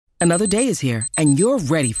Another day is here, and you're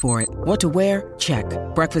ready for it. What to wear? Check.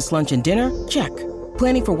 Breakfast, lunch, and dinner? Check.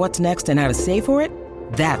 Planning for what's next and how to save for it?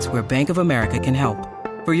 That's where Bank of America can help.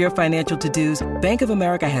 For your financial to-dos, Bank of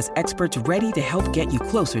America has experts ready to help get you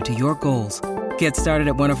closer to your goals. Get started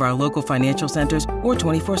at one of our local financial centers or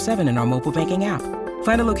 24/7 in our mobile banking app.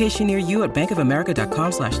 Find a location near you at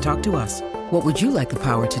bankofamerica.com/talktous. What would you like the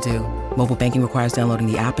power to do? Mobile banking requires downloading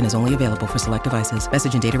the app and is only available for select devices.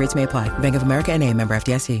 Message and data rates may apply. Bank of America N.A., member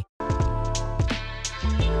FDIC.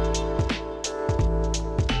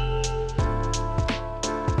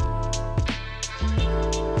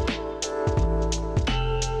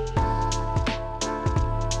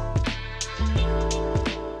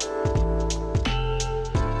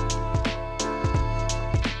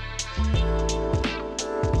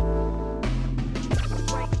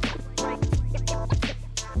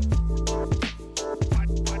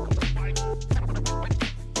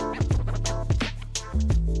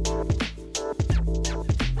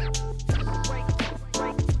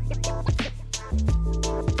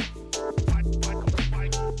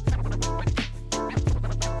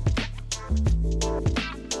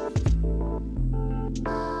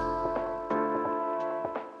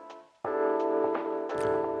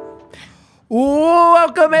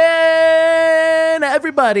 Welcome in,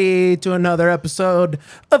 everybody, to another episode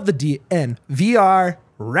of the DNVR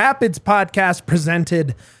Rapids podcast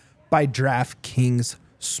presented by DraftKings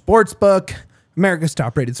Sportsbook, America's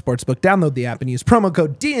top-rated sportsbook. Download the app and use promo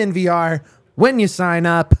code DNVR when you sign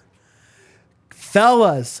up.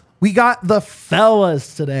 Fellas, we got the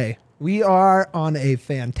fellas today. We are on a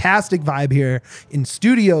fantastic vibe here in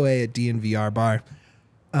Studio A at DNVR Bar.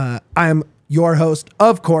 I'm your host,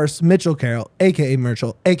 of course, Mitchell Carroll, a.k.a.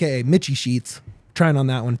 Merchel, a.k.a. Mitchy Sheets. Trying on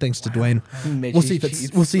that one, thanks to Dwayne. We'll see if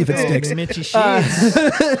it sticks. Mitchy Sheets.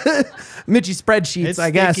 Mitchy Spreadsheets, It's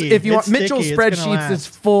I guess. sticky. If you want It's Mitchell sticky. It's gonna Spreadsheets, last. is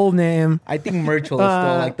full name. I think Merchel is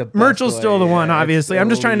still like the best Merchel's still the way. one, Yeah, obviously. it's I'm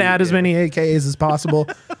just trying to still add as many AKAs as possible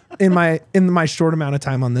in my short amount of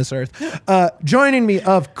time on this earth. Joining me,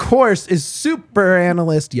 of course, is super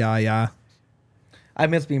analyst Yaya. I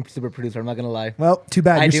miss being super producer. I'm not gonna lie. Well, too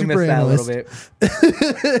bad. I You're do super miss that a analyst. little bit.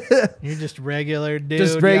 You're just regular dude.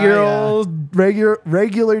 Just regular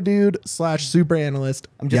dude / super analyst.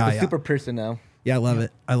 I'm just Yaya. a super person now. Yeah, I love it.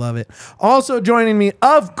 I love it. Also joining me,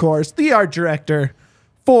 of course, the art director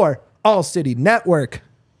for All City Network.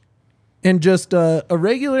 And just a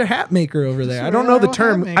regular hat maker over there. Just I a don't know the regular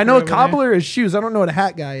term. hat maker I know a over cobbler is shoes. I don't know what a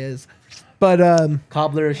hat guy is. But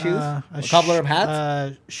Cobbler of shoes, a cobbler of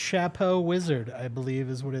hats. Chapeau wizard, I believe,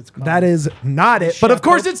 is what it's called. that is not it. But of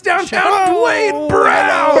course, it's downtown Dwayne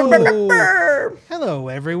Brown. Hello,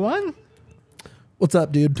 everyone. What's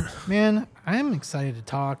up, dude? Man, I'm excited to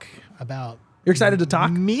talk about You're excited to talk?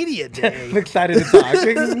 Media Day. I'm excited to talk.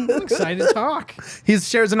 I'm excited to talk. He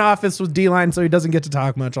shares an office with D-Line, so he doesn't get to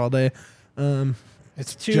talk much all day.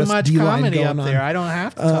 It's too Just much D-line comedy going up on. there. I don't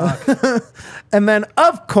have to talk. And then,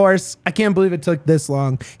 of course, I can't believe it took this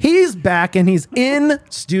long. He's back and he's in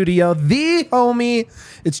studio. The homie,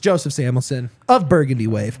 it's Joseph Samuelson of Burgundy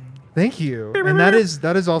Wave. Thank you. And that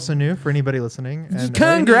is also new for anybody listening. And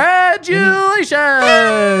Congratulations!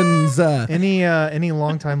 any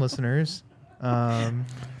longtime listeners, You know.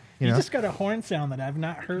 just got a horn sound that I've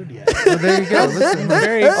not heard yet. Well, there you go. Listen, I'm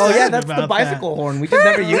very Oh excited yeah, that's the about bicycle horn. We just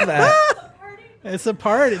never use that. that. It's a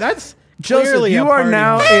party. That's Joseph, clearly you a are party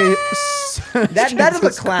now horn. That is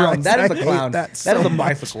Jesus a clown. Christ, That is I a hate clown. that That so is a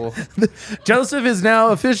much. bicycle. Joseph is now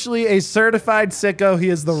officially a certified sicko. He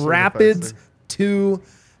is the Certified Rapids sicko. 2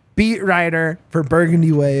 beat writer for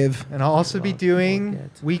Burgundy Wave. and I'll also be doing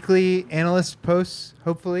weekly analyst posts,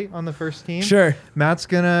 hopefully, on the first team. Sure. Matt's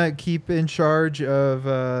gonna keep in charge of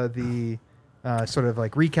the sort of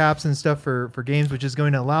like recaps and stuff for games, which is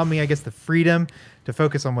going to allow me, I guess, the freedom to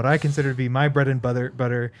focus on what I consider to be my bread and butter,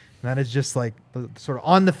 and that is just like the sort of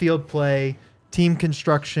on the field play, team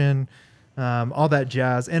construction, all that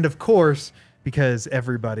jazz, and of course, because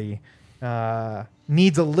everybody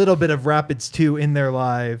needs a little bit of Rapids 2 in their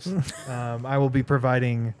lives, I will be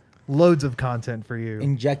providing loads of content for you.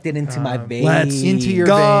 Injected into my veins. let's Into your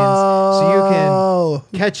Go. veins, so you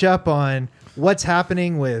can catch up on what's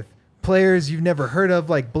happening with players you've never heard of,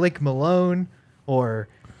 like Blake Malone or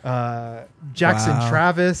Jackson Wow.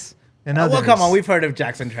 Travis and others. Well, come on. We've heard of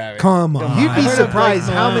Jackson Travis. Come on. You'd be heard of surprised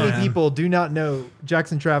Blake how many Malone. people do not know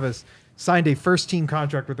Jackson Travis signed a first-team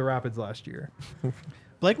contract with the Rapids last year.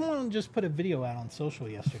 Blake Malone just put a video out on social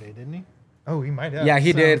yesterday, didn't he? Oh, he might have. Yeah,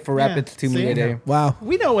 he So, did for yeah, Rapids 2 see? Media Day. Wow.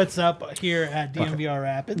 We know what's up here at DMVR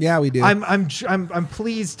Rapids. Yeah, we do. I'm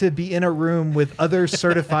pleased to be in a room with other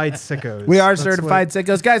certified sickos. We are That's certified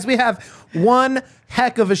sickos. Guys, we have one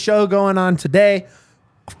heck of a show going on today.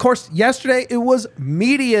 Of course, yesterday it was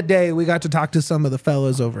media day. We got to talk to some of the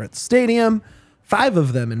fellas over at the stadium, 5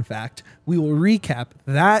 of them, in fact. We will recap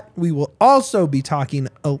that. We will also be talking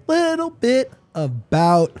a little bit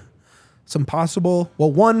about some possible,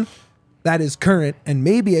 well, one that is current and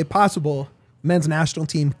maybe a possible men's national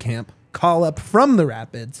team camp call up from the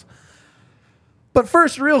Rapids. But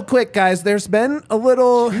first, real quick, guys, there's been a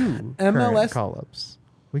little MLS call-ups.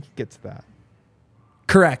 We can get to that.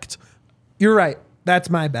 Correct. You're right. That's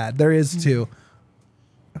my bad. There is 2.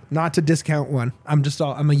 Not to discount one. I'm a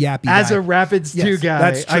yappy guy. As a Rapids 2 guy,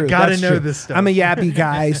 that's true. I gotta That's know true. this stuff. I'm a yappy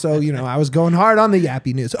guy, so I was going hard on the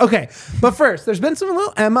yappy news. Okay, but first, there's been some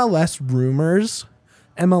little MLS rumors,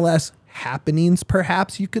 MLS happenings,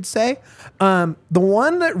 perhaps you could say. The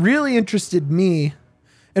one that really interested me,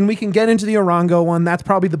 and we can get into the Arango one. That's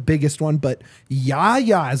probably the biggest one, but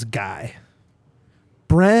Yaya's guy,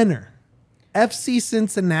 Brenner, FC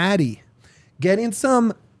Cincinnati, getting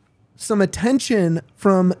some attention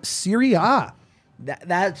from Serie A.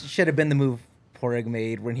 That should have been the move Porig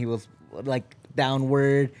made when he was like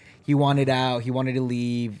downward. He wanted out. He wanted to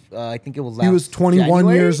leave. I think it was last He was 21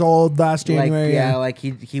 January? years old last January.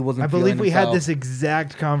 He wasn't. I believe we had himself. this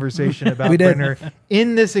exact conversation about We did. Brenner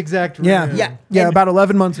in this exact room. Yeah, about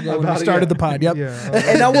 11 months ago when we started the pod. Yep. Yeah.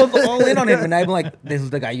 And I was all in on him, and I'm like, "This is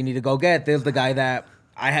the guy you need to go get. This is the guy that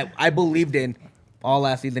I believed in all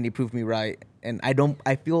last season. He proved me right, and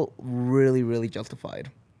I feel really, really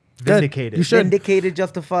justified. Vindicated. You should. Vindicated,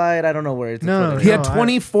 justified. I don't know where it's. No, He had No,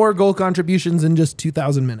 24 goal contributions in just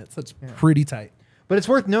 2,000 minutes. That's pretty tight. But it's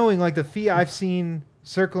worth knowing, like, the fee I've seen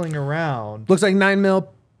circling around Looks like $9 million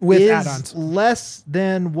with is add-ons. less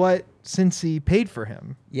than what Cincy paid for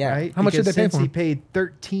him. Yeah. Right? How much did Because they pay for Cincy him? paid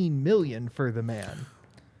 $13 million for the man.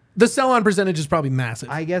 The sell-on percentage is probably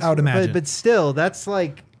massive. I guess. I would imagine. But still, that's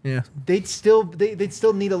like yeah. they'd still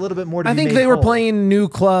need a little bit more to I be think made they were whole. playing new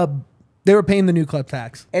club. They were paying the new club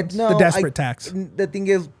tax. No, the desperate tax. The thing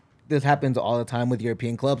is, this happens all the time with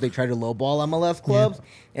European clubs. They try to lowball MLS clubs,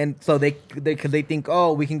 and so they think,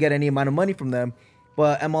 oh, we can get any amount of money from them.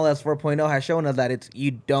 But MLS 4.0 has shown us that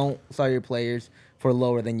you don't sell your players for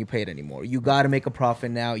lower than you paid anymore. You got to make a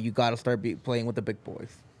profit now. You got to start playing with the big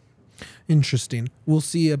boys. Interesting. We'll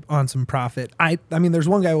see on some profit. I mean, there's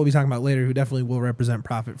one guy we'll be talking about later who definitely will represent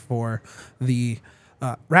profit for the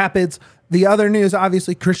Rapids. The other news,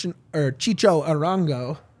 obviously, Chicho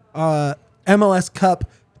Arango, MLS Cup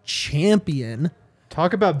champion.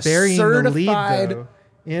 Talk about burying the lead, Certified- though.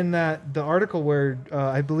 In the article where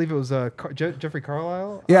I believe it was Jeffrey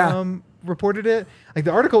Carlisle reported it. Like,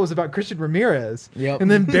 the article was about Christian Ramirez. Yep. And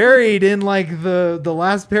then buried in like the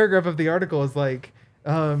last paragraph of the article is like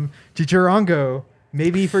Chicho Arango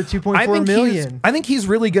maybe for $2.4 million. I think he's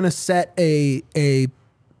really going to set a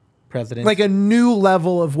President. like a new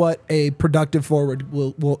level of what a productive forward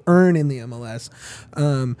will earn in the MLS.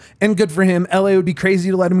 And good for him. LA would be crazy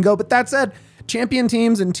to let him go. But that said, champion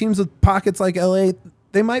teams and teams with pockets like LA,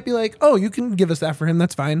 they might be like, oh, you can give us that for him.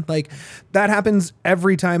 That's fine. Like, that happens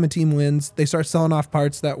every time a team wins. They start selling off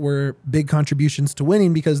parts that were big contributions to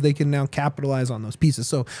winning because they can now capitalize on those pieces.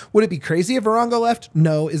 So would it be crazy if Arango left?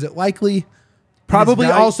 No. Is it likely? Probably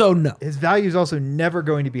also no. His value is also never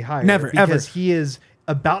going to be higher. Never, because ever. he is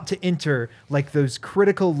about to enter like those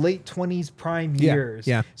critical late 20s prime years.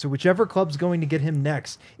 Yeah. So whichever club's going to get him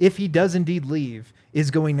next, if he does indeed leave,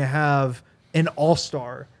 is going to have an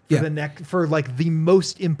all-star for like the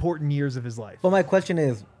most important years of his life. But my question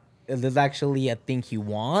is this actually a thing he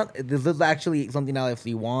wants? Is this actually something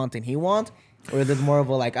LFC wants and he wants? Or is this more of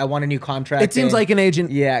a, like, I want a new contract? It seems like an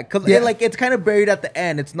agent. Yeah, because it's kind of buried at the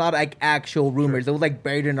end. It's not like actual rumors. It was like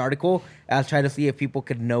buried in an article. I was trying to see if people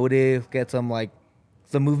could notice, get some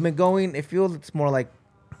movement going. It feels it's more like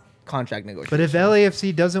contract negotiation. But if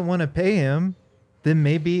LAFC doesn't want to pay him, then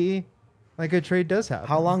maybe like a trade does happen.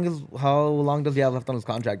 How long does he have left on his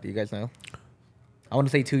contract? Do you guys know? I want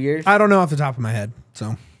to say 2 years. I don't know off the top of my head.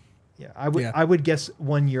 So Yeah, I would guess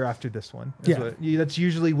 1 year after this one. That's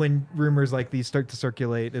usually when rumors like these start to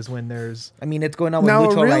circulate, is when there's... I mean, it's going on with now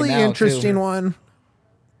Lucho a really right now, interesting too. one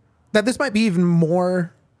that this might be even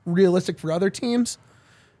more realistic for other teams.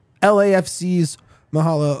 LAFC's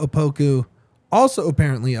Mahalo Opoku also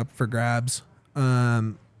apparently up for grabs.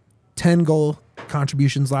 10 goal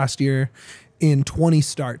contributions last year in 20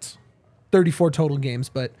 starts, 34 total games,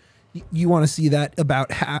 but you want to see that about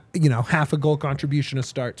half a goal contribution a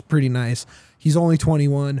start's pretty nice. He's only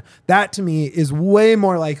 21. That to me is way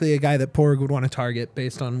more likely a guy that Porg would want to target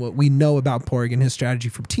based on what we know about Porg and his strategy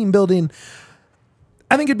for team building.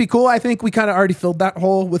 I think it'd be cool. I think we kind of already filled that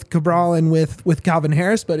hole with Cabral and with Calvin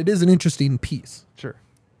Harris, but it is an interesting piece. Sure.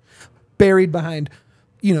 Buried behind,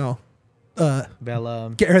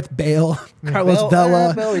 Bella. Gareth Bale, Carlos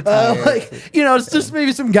Vela. Bale retired. It's just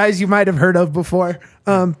maybe some guys you might have heard of before.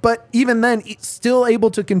 But even then, still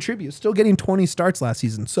able to contribute, still getting 20 starts last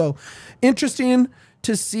season. So interesting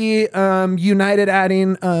to see United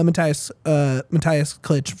adding Matthias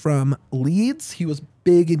Klitsch from Leeds. He was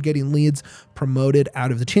big in getting Leeds promoted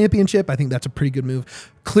out of the Championship. I think that's a pretty good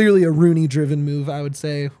move. Clearly a Rooney-driven move, I would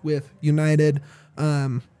say, with United.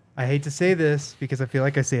 I hate to say this because I feel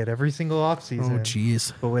like I say it every single offseason. Oh,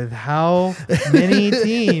 jeez. But with how many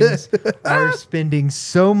teams are spending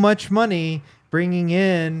so much money bringing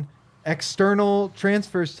in external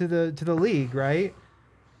transfers to the league, right?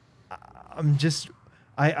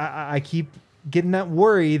 I keep getting that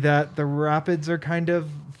worry that the Rapids are kind of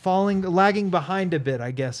lagging behind a bit, I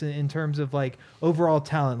guess, in terms of like overall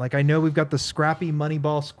talent. Like I know we've got the scrappy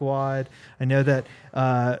Moneyball squad. I know that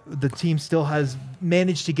the team still has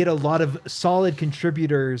managed to get a lot of solid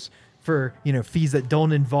contributors for, fees that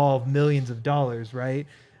don't involve millions of dollars, right?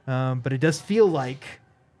 But it does feel like,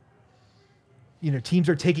 teams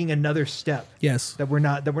are taking another step. Yes. That we're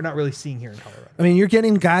not really seeing here in Colorado. I mean, you're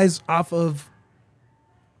getting guys off of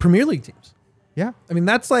Premier League teams. Yeah. I mean,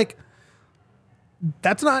 that's not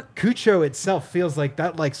Cucho itself feels like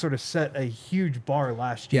that sort of set a huge bar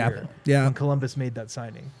last year. Yeah. When Columbus made that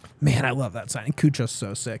signing. Man, I love that signing. Cucho's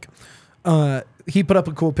so sick. He put up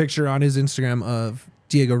a cool picture on his Instagram of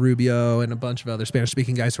Diego Rubio and a bunch of other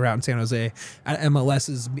Spanish-speaking guys who were out in San Jose at MLS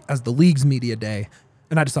as the league's media day.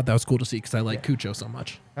 And I just thought that was cool to see because I like Cucho so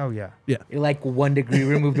much. Oh, yeah. Yeah. You're like 1 degree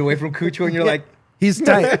removed away from Cucho, and you're like, He's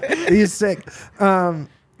tight. He's sick.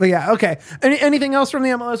 But yeah, okay. Anything else from the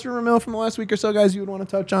MLS rumor mill from the last week or so, guys, you would want to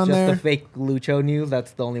touch on just there? the fake Lucho news.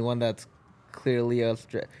 That's the only one that's clearly a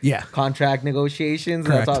contract negotiations.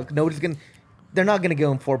 Correct. That's all. They're not gonna give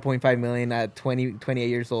him $4.5 million at 28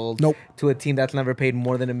 years old. Nope. To a team that's never paid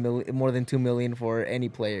more than $2 million for any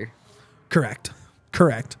player. Correct.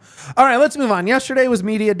 All right, let's move on. Yesterday was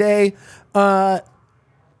media day.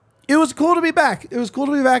 It was cool to be back. It was cool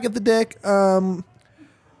to be back at the Dick.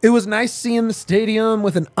 It was nice seeing the stadium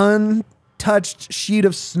with an untouched sheet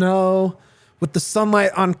of snow, with the sunlight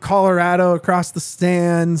on Colorado across the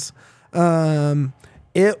stands.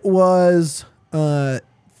 It was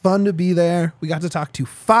fun to be there. We got to talk to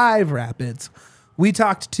 5 Rapids. We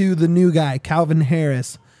talked to the new guy, Calvin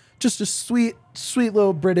Harris. Just a sweet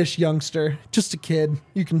little British youngster. Just a kid,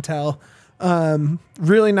 you can tell.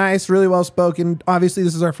 Really nice, really well spoken. Obviously,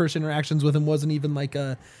 this is our first interactions with him. Wasn't even like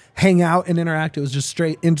a hang out and interact. It was just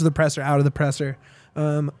straight into the presser, out of the presser.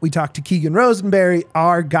 We talked to Keegan Rosenberry,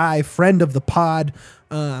 our guy, friend of the pod.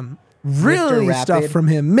 Really stuff from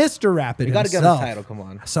him. Mr. Rapid You got to himself. get the title, come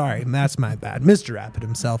on. Sorry, that's my bad. Mr. Rapid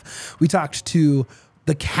himself. We talked to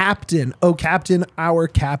the captain, our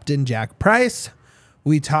captain, Jack Price.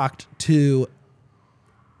 We talked to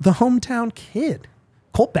the hometown kid.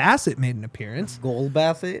 Cole Bassett made an appearance. Goal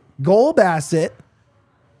Bassett,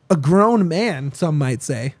 a grown man, some might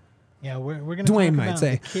say. Yeah, we're going Dwayne to might about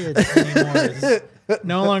say. the kid anymore. Is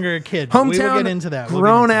no longer a kid. But we will Hometown get into that.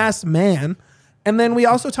 grown ass man. And then we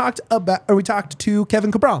also talked to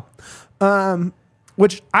Kevin Cabral,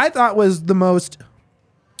 which I thought was the most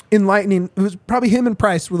enlightening. It was probably him and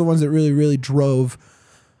Price were the ones that really, really drove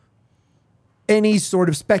any sort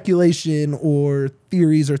of speculation or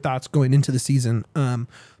theories or thoughts going into the season. But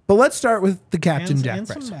let's start with the captain, Jack and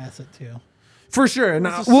Price. some Bassett too. For sure. And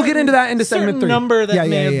There's a we'll get into that into certain segment 3. number that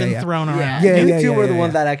may have been thrown around. You two were the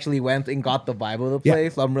ones that actually went and got the vibe of the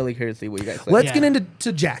place. So I'm really curious to see what you guys say. Let's get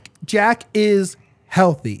into Jack. Jack is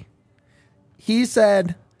healthy. He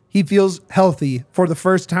said he feels healthy for the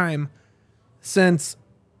first time since,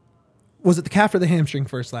 was it the calf or the hamstring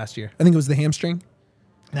first last year? I think it was the hamstring.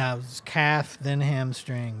 Now it was calf, then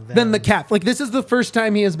hamstring, Then the calf. Like, this is the first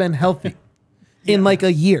time he has been healthy in like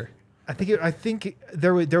a year. I think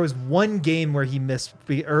there was one game where he missed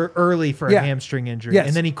early for a hamstring injury, Yes.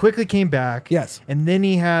 and then he quickly came back. Yes. And then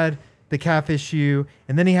he had the calf issue,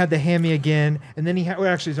 and then he had the hammy again, and then he had. Well,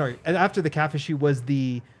 actually, sorry. After the calf issue was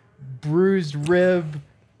the bruised rib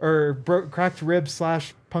or cracked rib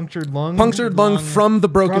 / punctured lung. Punctured lung from the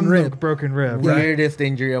broken rib. Broken rib. Weirdest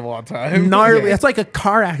injury of all time. Gnarly. That's like a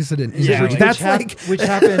car accident. Yeah, That's which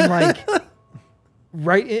happened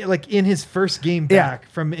like in his first game back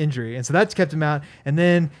from injury, and so that's kept him out. And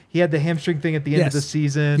then he had the hamstring thing at the end of the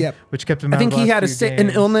season, which kept him out. I think the he last had few an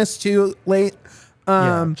illness too late.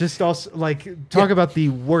 Just also talk about the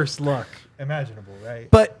worst luck imaginable, right?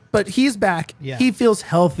 But he's back. Yeah. He feels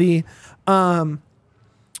healthy. And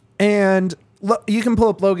you can pull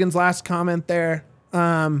up Logan's last comment there.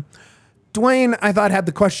 Dwayne, I thought, had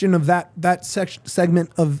the question of that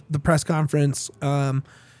segment of the press conference.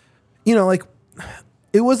 you know, like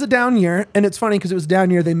it was a down year, and it's funny because it was a down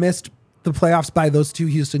year. They missed the playoffs by those 2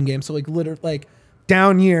 Houston games. So like literally like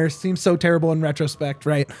down year seems so terrible in retrospect,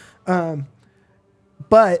 right?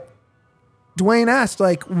 But Dwayne asked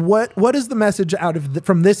like, what is the message out of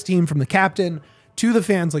from this team, from the captain to the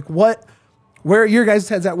fans? Like where are your guys'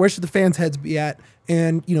 heads at? Where should the fans' heads be at?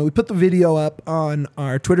 And, you know, we put the video up on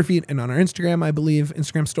our Twitter feed and on our Instagram, I believe,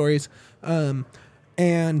 Instagram stories.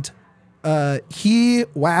 And he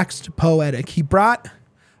waxed poetic. He brought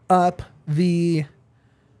up the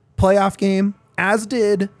playoff game, as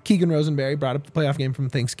did Keegan Rosenberry, brought up the playoff game from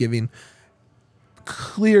Thanksgiving.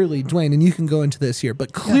 Clearly, Dwayne, and you can go into this here,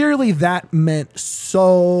 but clearly that meant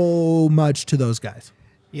so much to those guys.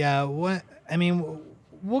 Yeah,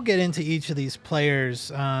 we'll get into each of these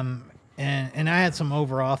players, and I had some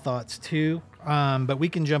overall thoughts too, but we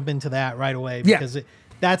can jump into that right away because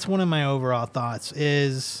that's one of my overall thoughts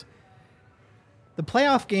is the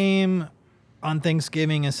playoff game on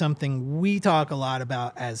Thanksgiving is something we talk a lot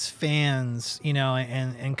about as fans, you know,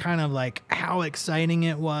 and kind of like how exciting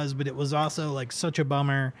it was, but it was also like such a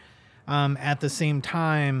bummer at the same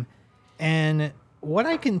time. And what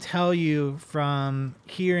I can tell you from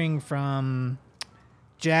hearing from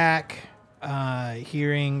Jack,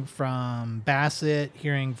 hearing from Bassett,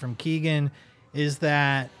 hearing from Keegan is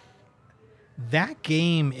that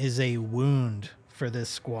game is a wound for this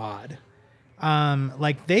squad.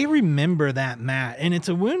 Like they remember that match, and it's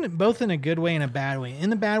a wound both in a good way and a bad way.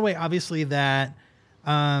 In the bad way, obviously that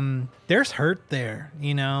there's hurt there,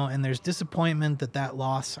 you know, and there's disappointment that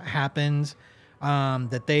loss happened,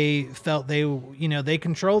 that they felt they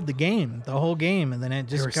controlled the game, the whole game, and then it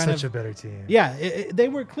just they were such a better team. Yeah, they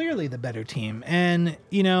were clearly the better team, and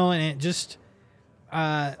you know, and it just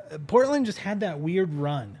Portland just had that weird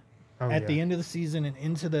run at the end of the season and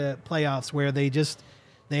into the playoffs where they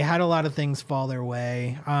had a lot of things fall their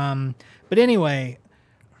way. But anyway,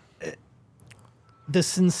 the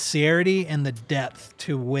sincerity and the depth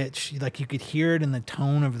to which, like, you could hear it in the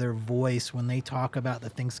tone of their voice when they talk about the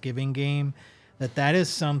Thanksgiving game, that is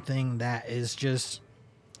something that is just,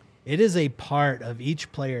 it is a part of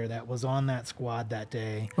each player that was on that squad that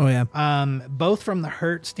day. Oh, yeah. Both from the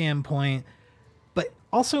hurt standpoint, but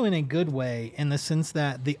also in a good way, in the sense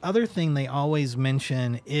that the other thing they always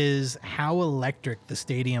mention is how electric the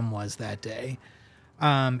stadium was that day,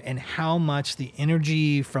 and how much the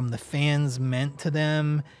energy from the fans meant to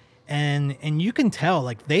them. And you can tell,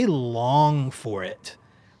 like, they long for it.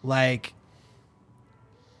 Like,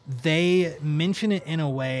 they mention it in a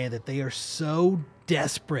way that they are so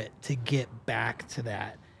desperate to get back to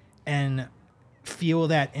that and feel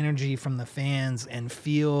that energy from the fans and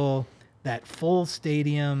feel that full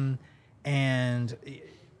stadium and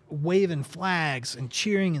waving flags and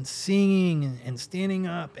cheering and singing and standing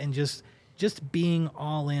up and just being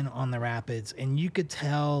all in on the Rapids. And you could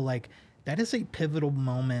tell, like, that is a pivotal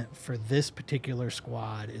moment for this particular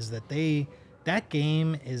squad, is that that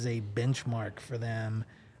game is a benchmark for them.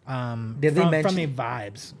 From a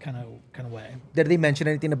vibes kind of way. Did they mention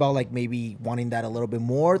anything about, like, maybe wanting that a little bit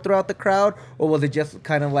more throughout the crowd, or was it just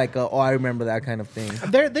kind of like I remember that kind of thing?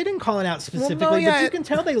 They didn't call it out specifically, but you can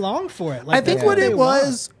tell they long for it. Like, I think what it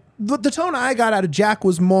was, the tone I got out of Jack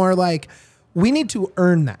was more like, we need to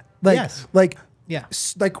earn that. Like, yes. Like, yeah.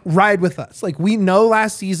 Like, ride with us. Like, we know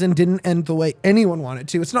last season didn't end the way anyone wanted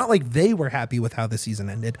to. It's not like they were happy with how the season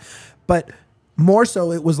ended, but more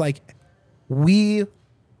so it was like, we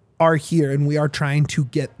are here and we are trying to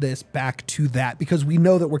get this back to that because we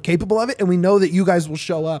know that we're capable of it, and we know that you guys will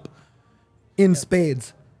show up in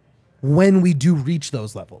spades when we do reach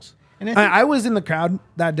those levels. And I was in the crowd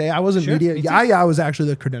that day. I wasn't media. I was actually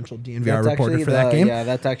the credentialed DNVR reporter for that game. Yeah,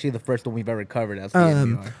 that's actually the first one we've ever covered as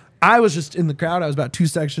DNVR. I was just in the crowd. I was about 2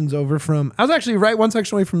 sections over from. I was actually one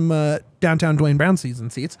section away from downtown Dwayne Brown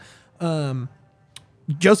season seats.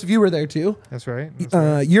 Joseph, you were there too. That's right.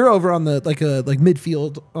 You're over on the like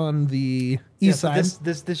midfield on the east side.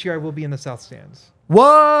 This year I will be in the south stands.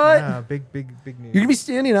 What? Yeah, big news. You're gonna be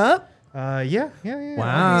standing up? Yeah.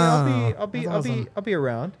 Wow. I'll be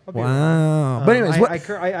around. Wow. But anyways,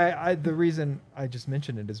 I the reason I just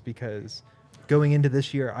mentioned it is because going into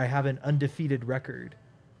this year I have an undefeated record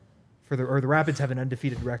the Rapids have an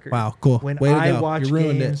undefeated record. Wow, cool. When Way to I go. watch You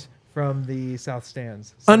ruined games it. From the south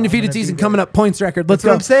stands. So undefeated season coming up, points record. Let's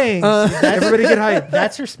That's go. what I'm saying. Everybody get hyped.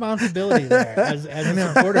 That's responsibility there as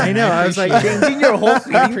a supporter. I know. I was like, Changing your whole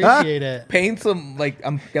seat. I appreciate it. Paying some, like,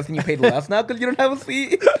 I'm guessing you paid less now because you don't have a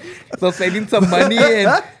seat. So saving some money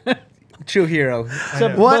and true hero.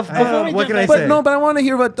 So what can I say? But I want to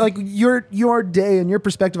hear about, like, your day and your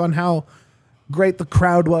perspective on how great the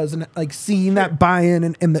crowd was, and like seeing that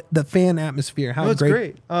buy-in and the fan atmosphere. How It's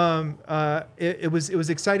great. It was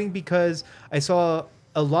exciting because I saw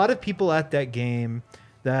a lot of people at that game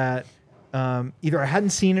that either I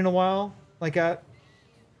hadn't seen in a while, like at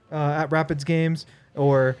Rapids games,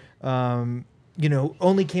 or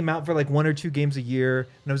only came out for like 1 or 2 games a year,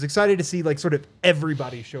 and I was excited to see like sort of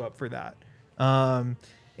everybody show up for that,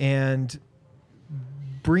 and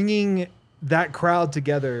bringing that crowd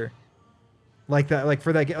together like that, like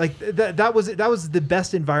for that, like that was the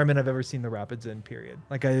best environment I've ever seen the Rapids in. Period.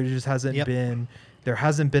 Like there just hasn't been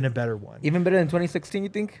a better one. Even better than 2016, you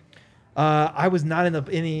think? I was not in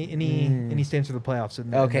any stands for the playoffs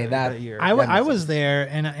in that year. I was there,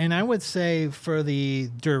 and I would say for the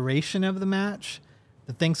duration of the match,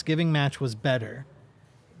 the Thanksgiving match was better.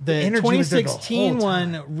 The energy was there the 2016 whole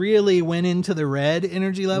one time. really went into the red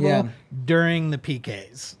energy level during the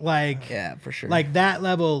PKs. Like, Yeah, for sure. like that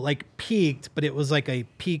level like peaked, but it was like a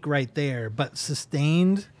peak right there. But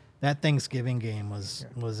sustained, that Thanksgiving game was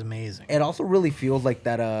amazing. It also really feels like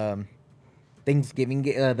that Thanksgiving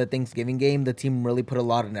game, the team really put a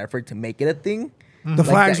lot of effort to make it a thing. The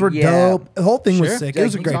flags were dope. The whole thing was sick. It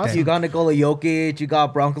was a great You day. got Nikola Jokic, you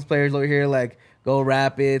got Broncos players over here like go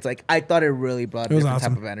Rapids. Like I thought it really brought a different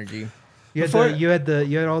type of energy. You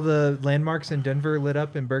had all the landmarks in Denver lit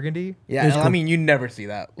up in burgundy. Yeah, and I mean you never see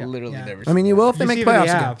that. Literally never. See I mean, you will if they make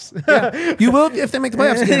playoffs again. Yeah. You will if they make the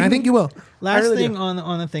playoffs again. I think you will. Last thing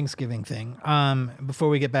on the Thanksgiving thing, before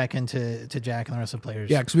we get back into Jack and the rest of the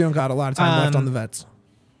players. Yeah, because we don't got a lot of time left on the vets.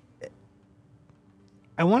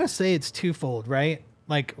 I want to say it's twofold, right?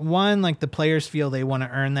 Like one, like the players feel they want to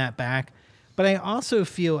earn that back, but I also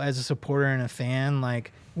feel as a supporter and a fan,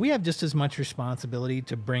 like we have just as much responsibility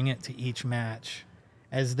to bring it to each match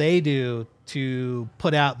as they do to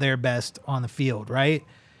put out their best on the field, right?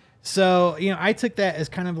 So, I took that as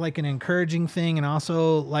kind of like an encouraging thing, and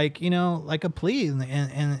also like, like a plea,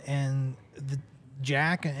 and the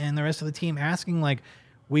Jack and the rest of the team asking like,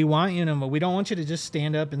 we want you to, but we don't want you to just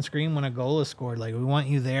stand up and scream when a goal is scored. Like we want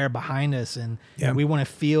you there behind us, and we want to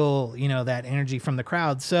feel, that energy from the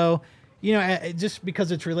crowd. So, just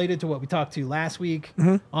because it's related to what we talked to last week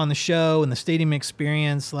on the show and the stadium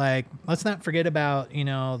experience, like let's not forget about,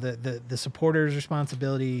 the supporters'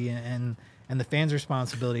 responsibility and the fans'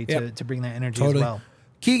 responsibility to bring that energy as well.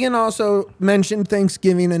 Keegan also mentioned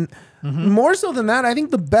Thanksgiving, and more so than that, I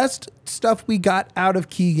think the best stuff we got out of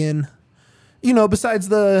Keegan, besides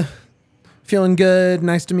the feeling good,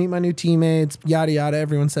 nice to meet my new teammates, yada, yada,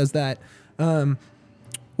 everyone says that,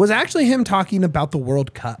 was actually him talking about the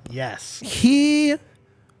World Cup. Yes. He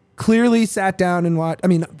clearly sat down and watched. I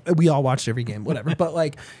mean, we all watched every game, whatever, but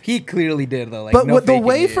like. He clearly did, though. Like, but no the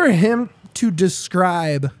way it. for him to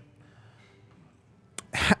describe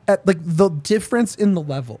like the difference in the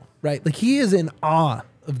level, right? Like he is in awe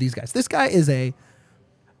of these guys. This guy is a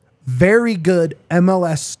very good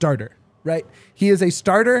MLS starter, right? He is a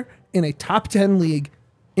starter in a top 10 league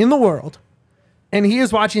in the world, and he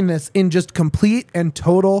is watching this in just complete and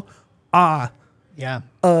total awe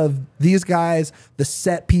of these guys, the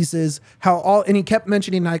set pieces, and he kept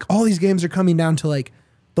mentioning like all these games are coming down to like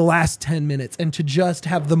the last 10 minutes, and to just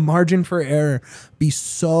have the margin for error be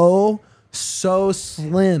so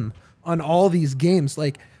slim on all these games.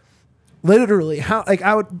 Like literally how, like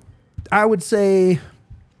I would say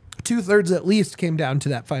 2/3 at least came down to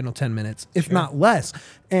that final 10 minutes, if not less.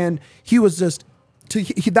 And he was just,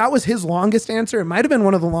 that was his longest answer. It might have been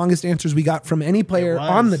one of the longest answers we got from any player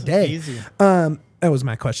on the day. Easy. That was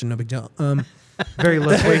my question. No big deal. Very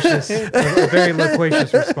loquacious, a very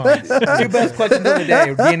loquacious response. 2 best questions of the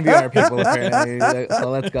day, DNVR people, apparently. So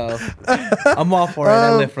let's go. I'm all for it.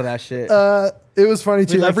 I live for that shit. It was funny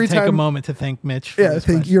too. We'd like Every to take time, a moment to thank Mitch. For this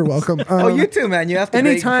question. You're welcome. You too, man. You asked a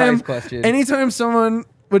great prize question. Anytime someone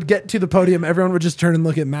would get to the podium, everyone would just turn and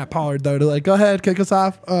look at Matt Pollard though to like, go ahead, kick us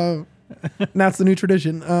off. And that's the new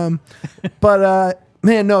tradition. But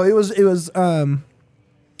man, no, it was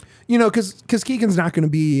because Keegan's not going to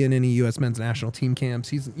be in any U.S. men's national team camps.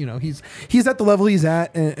 He's at the level he's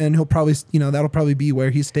at, and he'll probably, that'll probably be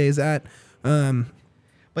where he stays at.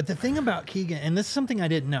 But the thing about Keegan, and this is something I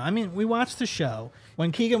didn't know. I mean, we watched the show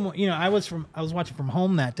when Keegan. I was watching from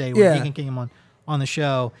home that day when Keegan came on the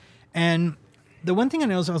show, and the one thing I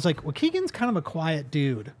noticed, I was like, well, Keegan's kind of a quiet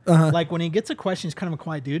dude. Like when he gets a question, he's kind of a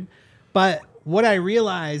quiet dude. But what I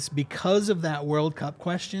realized because of that World Cup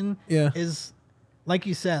question is, like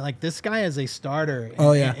you said, like this guy is a starter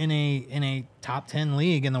in a top 10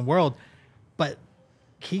 league in the world. But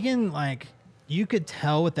Keegan, like you could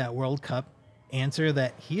tell with that World Cup answer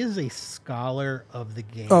that he is a scholar of the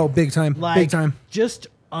game. Oh, big time. Like, big time. Just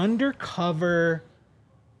undercover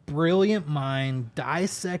brilliant mind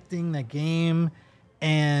dissecting the game.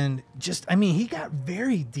 And just, I mean, he got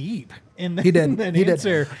very deep in the, He did. that He did.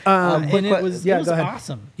 answer. Quick And it was go ahead.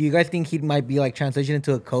 awesome. Do you guys think he might be like transitioning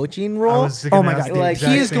into a coaching I role? was Oh gonna my ask god, the like,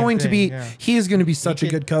 exact he is same going to thing, be yeah. he is going to be such a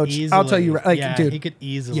good coach. I'll tell you, like, dude, he could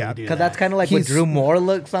easily Yeah, do that. Because that's kind of like what He's- Drew Moore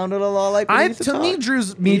sounded a lot like. when he used to me, talk.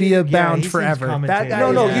 Drew's media bound he seems forever. That commentating.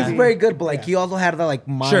 guy No, is- he's very good, but like he also had that like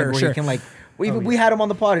mind Sure, where sure. he can like. We had him on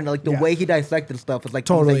the pod, and like the Yeah. way he dissected stuff was like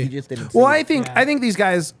things Totally. that you just didn't. Well, see. I think these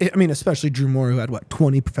guys. I mean, especially Drew Moore, who had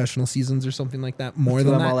 20 professional seasons or something like that, more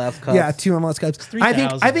than MLS that. Cups. Yeah, 2 MLS Cups. I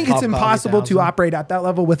think 3,000. it's Top impossible to 3,000. operate at that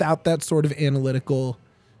level without that sort of analytical,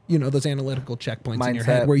 those analytical checkpoints in your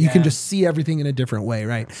head Mindset, where you can yeah. just see everything in a different way,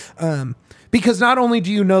 right? Because not only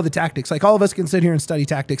do you know the tactics, like all of us can sit here and study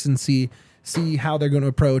tactics and see how they're going to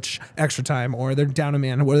approach extra time or they're down a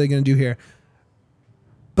man. What are they going to do here?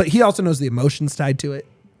 But he also knows the emotions tied to it,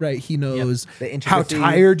 right? He knows The how intricacies.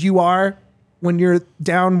 tired you are when you're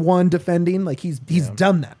down one defending. Like he's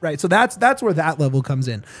done that, right? So that's where that level comes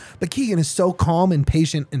in. But Keegan is so calm and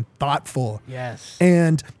patient and thoughtful. Yes.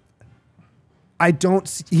 And I don't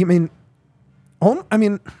see,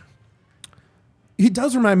 he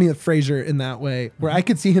does remind me of Frazier in that way, where I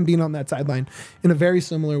could see him being on that sideline in a very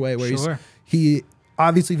similar way, where Sure. he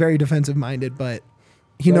obviously very defensive minded, but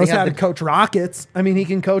he But he knows has how to the- coach rockets. I mean, he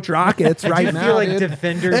can coach rockets right I now. feel like dude.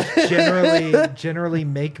 defenders generally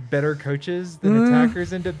make better coaches than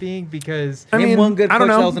attackers end up being because I Name mean, one good I don't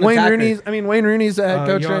coach that know. was an Wayne attacker. Rooney's a head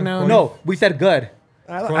coach right Johan now. Cruyff. No, we said good.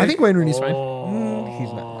 I think Wayne Rooney's fine.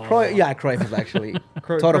 He's not. Cruyff is actually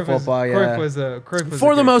total Cruyff football. Yeah, Cruyff was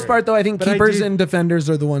For a the good most coach. part, though, I think But I keepers do- and defenders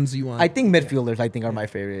are the ones you want. I think midfielders are my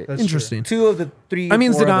favorite. That's Interesting. Two of the three. I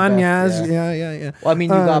mean, 4 are the Zidane, best, yeah. Well, I mean,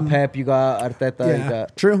 you got Pep, you got Arteta, you Yeah,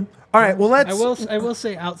 got. true. All right, well, let's. I will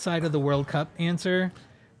say outside of the World Cup answer,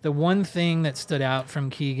 the one thing that stood out from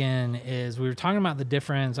Keegan is we were talking about the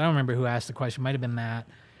difference. I don't remember who asked the question. Might have been Matt.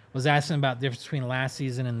 Was asking about the difference between last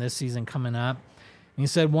season and this season coming up. And he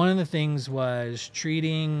said one of the things was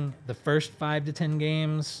treating the first 5 to 10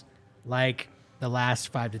 games like the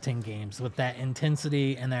last 5 to 10 games with that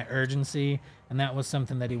intensity and that urgency. And that was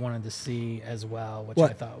something that he wanted to see as well, which What?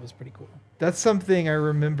 I thought was pretty cool. That's something I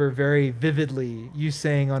remember very vividly you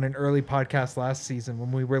saying on an early podcast last season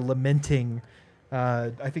when we were lamenting, I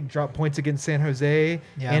think, drop points against San Jose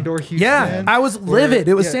Yeah. and or Houston. Yeah, I was livid.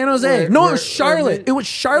 It was San Jose. No, it was Charlotte. It was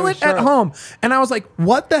Charlotte at home. And I was like,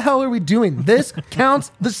 what the hell are we doing? This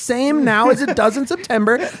counts the same now as it does in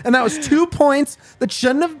September. And that was 2 points that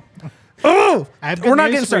shouldn't have. Oh, I have good we're not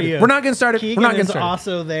news getting for started. you. We're not getting started. Keegan we're not getting is started.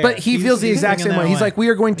 also there. But he feels the He's exact thinking same way. that He's way. like, we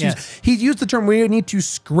are going to. Yes. He used the term, we need to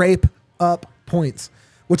scrape up points,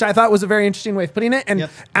 which I thought was a very interesting way of putting it, and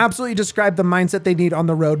Yep. absolutely described the mindset they need on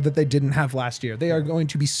the road that they didn't have last year. They are going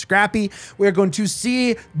to be scrappy. We are going to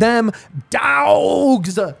see them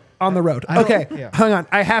dogs on the road. Okay, hang on.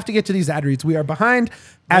 I have to get to these ad reads. We are behind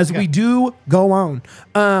as we do go on.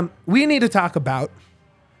 We need to talk about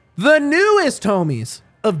the newest homies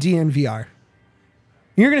of DNVR.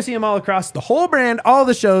 You're going to see them all across the whole brand, all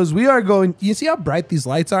the shows. We are going. You see how bright these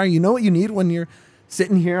lights are? You know what you need when you're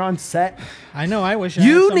sitting here on set? I know. I wish I had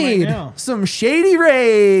You some right need now. some Shady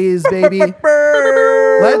Rays, baby.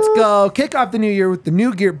 Let's go. Kick off the new year with the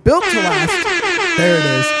new gear built to last. There it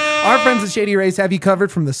is. Our friends at Shady Rays have you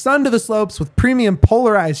covered from the sun to the slopes with premium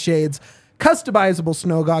polarized shades, customizable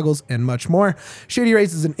snow goggles, and much more. Shady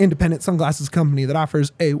Rays is an independent sunglasses company that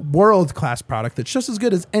offers a world-class product that's just as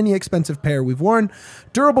good as any expensive pair we've worn.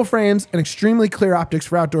 Durable frames and extremely clear optics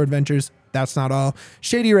for outdoor adventures. That's not all.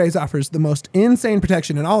 Shady Rays offers the most insane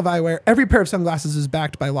protection in all of eyewear. Every pair of sunglasses is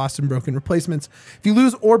backed by lost and broken replacements. If you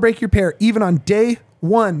lose or break your pair, even on day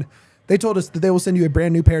one, they told us that they will send you a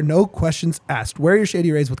brand new pair, no questions asked. Wear your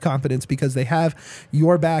Shady Rays with confidence because they have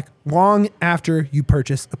your back long after you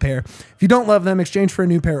purchase a pair. If you don't love them, exchange for a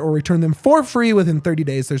new pair or return them for free within 30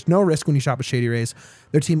 days. There's no risk when you shop at Shady Rays.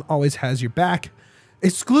 Their team always has your back.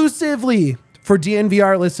 Exclusively for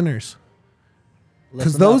DNVR listeners.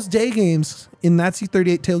 Because those day games in that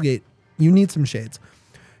C38 tailgate, you need some shades.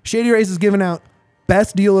 Shady Rays is giving out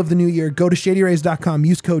best deal of the new year. Go to shadyrays.com,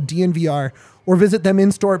 use code DNVR, or visit them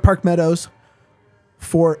in store at Park Meadows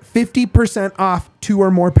for 50% off 2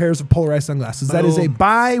 or more pairs of polarized sunglasses. That is a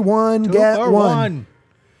buy one, get one.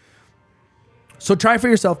 So try for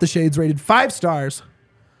yourself the shades rated 5 stars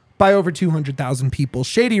by over 200,000 people.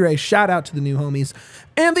 Shady Rays, shout out to the new homies.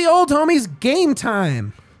 And the old homies, Game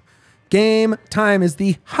Time. Game Time is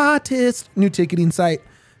the hottest new ticketing site.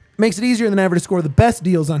 Makes it easier than ever to score the best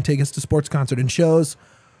deals on tickets to sports, concert, and shows.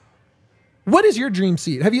 What is your dream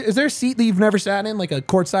seat? Is there a seat that you've never sat in, like a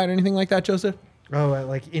courtside or anything like that, Joseph? Oh,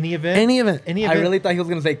 like any event? Any event. Any I event? really thought he was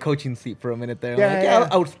gonna say coaching seat for a minute there. Yeah.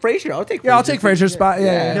 I was Frazier. I'll take. Yeah, I'll take Frazier's spot.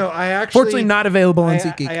 Yeah. No, I actually... Fortunately, not available on I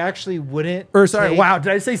SeatGeek. actually wouldn't... Or sorry, take- wow,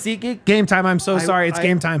 did I say SeatGeek? Game time. I'm so sorry. It's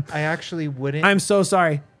game time. I actually wouldn't... I'm so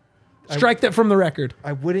sorry. Strike that from the record.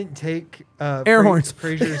 I wouldn't take Air horns.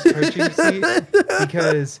 Frazier's coaching seat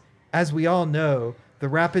because, as we all know, the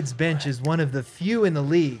Rapids bench is one of the few in the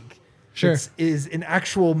league Sure. that is an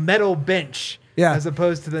actual metal bench, Yeah. as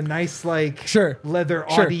opposed to the nice leather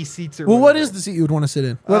Audi seats. Or Well, what whatever. is the seat you would want to sit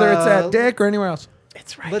in? Whether it's at Dick or anywhere else.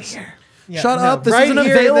 It's right Let's- here. Shut no, up! This right isn't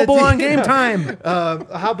here in the available on team. Game Time.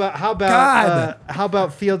 How about God. how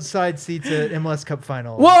about field side seats at MLS Cup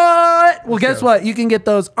final? What? Well, guess go. what? You can get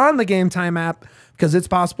those on the Game Time app because it's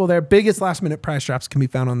possible. Their biggest last minute price drops can be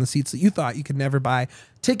found on the seats that you thought you could never buy.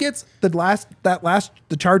 Tickets, the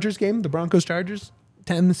Chargers game, the Broncos Chargers,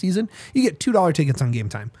 10 this season, you get $2 tickets on Game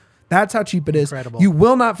Time. That's how cheap it is. Incredible. You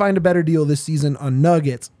will not find a better deal this season on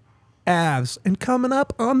Nuggets, Avs, and coming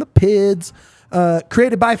up on the Pids.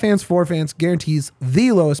 Created by fans for fans, guarantees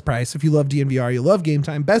the lowest price. If you love DNVR, you love Game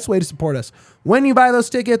Time. Best way to support us. When you buy those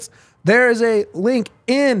tickets, there is a link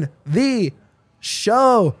in the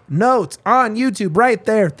show notes on YouTube right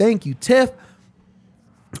there. Thank you, Tiff.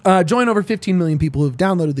 Join over 15 million people who've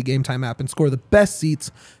downloaded the Game Time app and score the best seats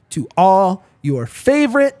to all your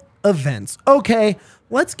favorite events. Okay,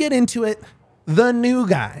 let's get into it. The new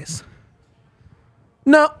guys.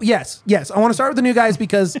 No, yes. I want to start with the new guys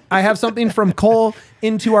because I have something from Cole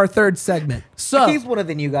into our third segment. So He's one of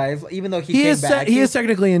the new guys, even though he he came is back. he is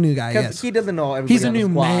technically a new guy. because Yes, he doesn't know everybody. he's a on the new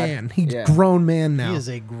squad. man. He's Yeah. grown man now. He is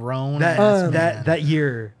a grown. that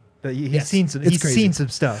year that he's Yes, seen some it's he's crazy. seen some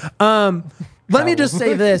stuff. Let me just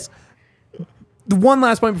say this. The one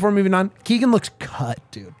last point before moving on. Keegan looks cut,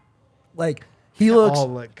 dude. Like he looks all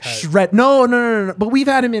look cut. shred. No. But we've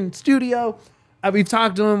had him in studio. We've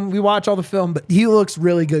talked to him. We watch all the film, but he looks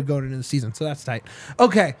really good going into the season. So that's tight.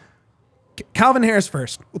 Okay. Calvin Harris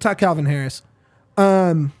first. We'll talk Calvin Harris.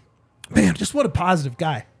 Man, just what a positive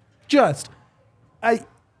guy.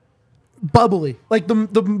 Bubbly. Like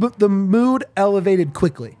the mood elevated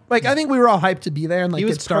quickly. Like I think we were all hyped to be there and like he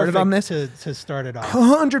was get started on this. to start it off.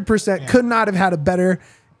 100% could not have had a better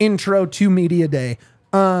intro to media day.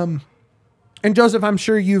 And Joseph, I'm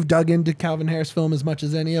sure you've dug into Calvin Harris film as much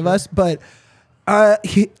as any of us, but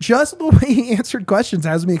just the way he answered questions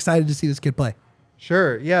has me excited to see this kid play.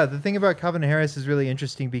 Sure. Yeah. The thing about Calvin Harris is really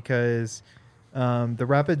interesting because the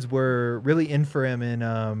Rapids were really in for him in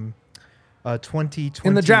 2021.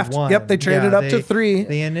 In the draft. Yep, they traded up to 3.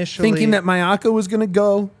 They initially thinking that Mayaka was going to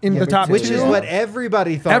go in the top which 2. is what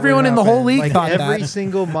everybody thought. Everyone would in the whole happen. league like thought every that.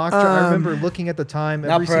 single mock draft. I remember looking at the time.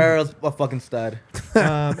 Now every single- Pereira's a fucking stud.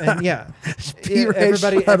 and yeah, P-Ray,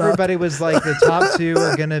 shut up. everybody was like the top 2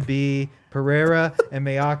 are gonna be Pereira and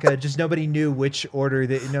Mayaka. Just nobody knew which order.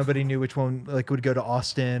 Nobody knew which one like would go to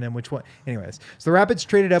Austin and which one. Anyways, so the Rapids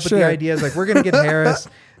traded up with the ideas like we're gonna get Harris,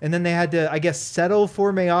 and then they had to, I guess, settle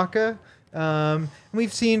for Mayaka.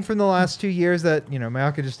 We've seen from the last 2 years that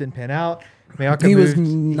Mayaka just didn't pan out. Mayaka He was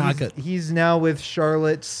moved. not good. He's now with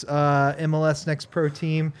Charlotte's MLS Next Pro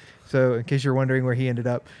team. So in case you're wondering where he ended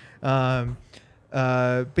up.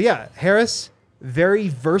 But yeah, Harris, very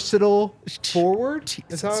versatile forward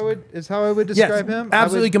is how I would describe him.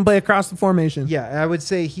 Absolutely can play across the formation. Yeah, I would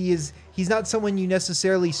say he's not someone you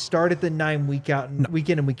necessarily start at the 9 week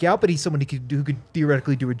in and week out, but he's someone who could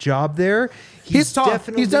theoretically do a job there. He's tall.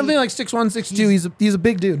 He's definitely like 6'1", 6'2". He's a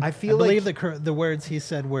big dude. I I feel believe like the words he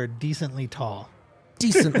said were decently tall.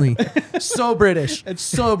 Decently. So British. It's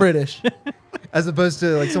so British. as opposed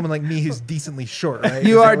to like someone like me who's decently short, right?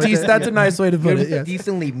 You Is are that what decent. That's a nice way to put it. You're Yeah.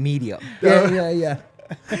 decently medium.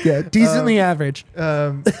 Yeah. Decently average.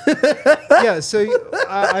 yeah, so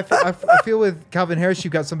I feel with Calvin Harris,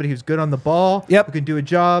 you've got somebody who's good on the ball, Yep. who can do a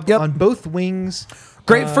job Yep. on both wings.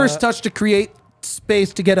 Great first touch to create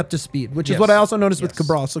space to get up to speed, which is Yes. what I also noticed with Yes.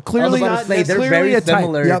 Cabral. So clearly, about to say, they're clearly very a type.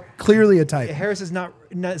 similar. Yep, clearly a type. Harris is not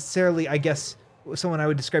necessarily, I guess, someone I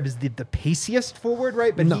would describe as the paciest forward,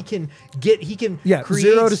 right? But No. he can Yeah, create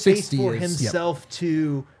 0 to space 60 for is- yep. himself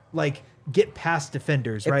to like get past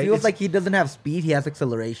defenders, It right? feels It's- like he doesn't have speed; he has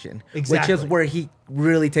acceleration, Exactly. which is where he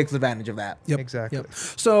really takes advantage of that. Yep. Exactly. Yep.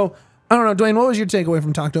 So I don't know, Dwayne. What was your takeaway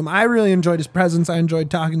from talking to him? I really enjoyed his presence. I enjoyed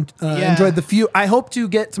talking. Yeah. Enjoyed the few. I hope to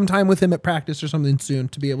get some time with him at practice or something soon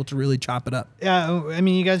to be able to really chop it up. Yeah, I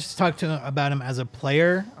mean, you guys just talked about him as a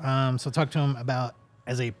player. So talk to him about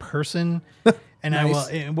as a person, and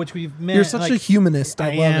Nice. which we've met. You're such a humanist.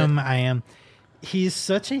 I love it. I am. He's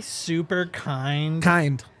such a super kind,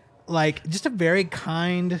 Kind. like just a very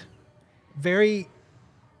kind, very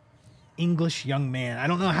English young man. I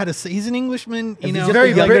don't know how to say. He's an Englishman. You know, just very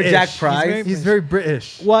like, younger Jack Price. He's very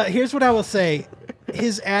British. Well, here's what I will say.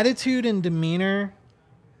 His attitude and demeanor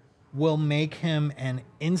will make him an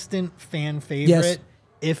instant fan favorite Yes.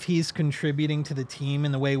 if he's contributing to the team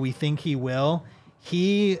in the way we think he will.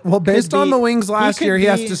 Based on the Wings last year, he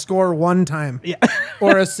has to score one time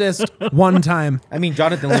or assist one time. I mean,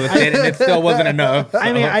 Jonathan Lewis did, and it still wasn't enough.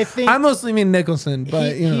 I mean, I think I mostly mean Nicholson,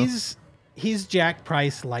 but he's Jack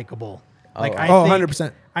Price likable. Like I oh, think,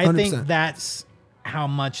 100%. I think that's how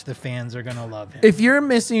much the fans are gonna love him. If you're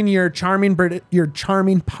missing your charming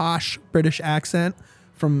posh British accent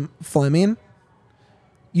from Fleming,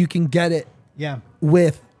 you can get it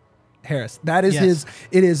with Harris. That is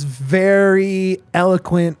it is very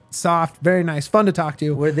eloquent, soft, very nice, fun to talk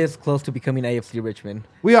to. We're this close to becoming AFC Richmond.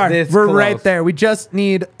 We are. This We're close. right there. We just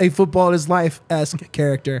need a football is life-esque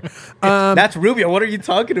character. That's Rubio. What are you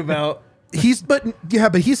talking about? He's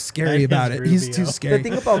scary about it. He's too scary. The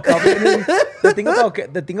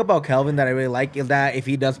thing about Calvin that I really like is that if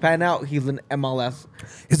he does pan out, he's an MLS.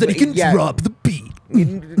 Is that he can drop the beat.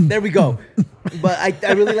 There we go. But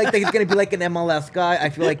I really like that he's going to be like an MLS guy. I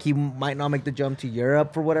feel like he might not make the jump to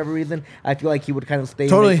Europe for whatever reason. I feel like he would kind of stay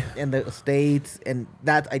in the States. And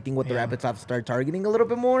that's, I think, what the Rapids have to start targeting a little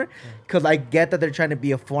bit more. Because I get that they're trying to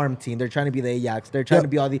be a farm team. They're trying to be the Ajax. They're trying to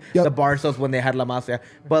be all the Barças when they had La Masia.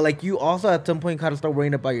 But like you also at some point kind of start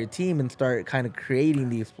worrying about your team and start kind of creating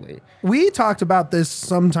these plays. We talked about this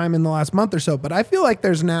sometime in the last month or so, but I feel like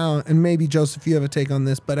there's now, and maybe Joseph, you have a take on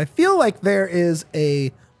this, but I feel like there is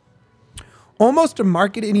almost a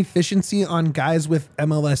market inefficiency on guys with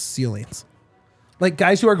MLS ceilings. Like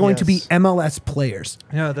guys who are going to be MLS players.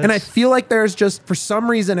 Yeah, and I feel like there's just, for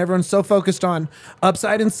some reason, everyone's so focused on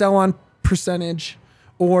upside and sell on percentage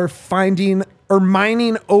or finding or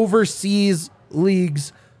mining overseas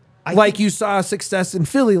leagues like you saw success in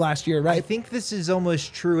Philly last year, right? I think this is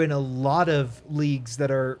almost true in a lot of leagues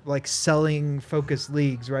that are like selling focused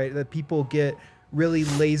leagues, right? That people get really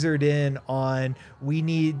lasered in on, we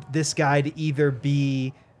need this guy to either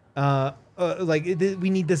be we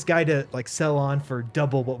need this guy to like sell on for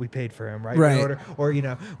double what we paid for him, right? Right. Or you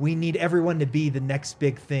know, we need everyone to be the next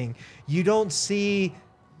big thing. You don't see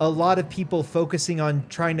a lot of people focusing on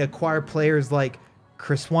trying to acquire players like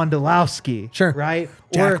Chris Wondolowski, sure, right?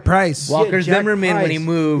 Jack Price, Walker Zimmerman when he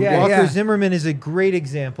moved. Walker Zimmerman is a great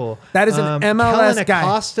example. That is an MLS Kellen guy.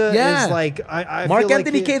 Acosta is like I Mark feel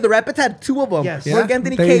Anthony like K. The Rapids had two of them. Yes. Mark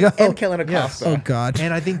Anthony There K. you go. and Kellen Acosta. Oh God.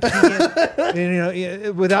 And I think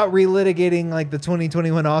without relitigating like the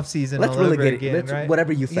 2021 offseason, Let's all over relegate again, it. right?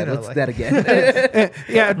 Whatever you said. know, Let's like- that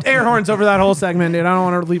again. Air horns over that whole segment, dude. I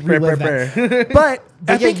don't want to relive that. But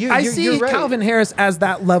I think I see you're right. Calvin Harris as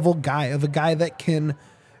that level guy, of a guy that can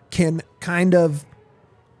kind of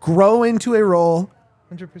grow into a role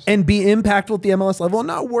 100%. and be impactful at the MLS level and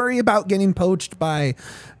not worry about getting poached by,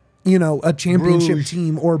 a championship Bruges.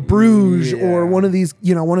 team or Bruges or one of these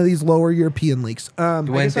lower European leagues. I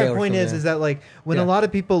guess my or point something. is that like when a lot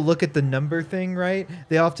of people look at the number thing, right?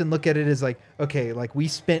 They often look at it as like, okay, like we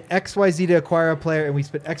spent XYZ to acquire a player and we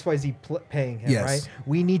spent XYZ paying him, Yes. right?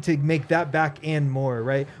 We need to make that back and more,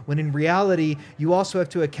 right? When in reality, you also have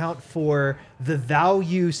to account for the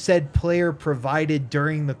value said player provided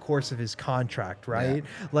during the course of his contract, right?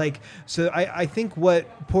 Like, so I think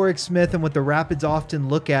what Porrick Smith and what the Rapids often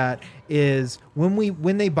look at is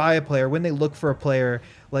when they buy a player, when they look for a player,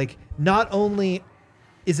 like not only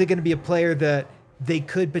is it going to be a player that they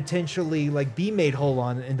could potentially like be made whole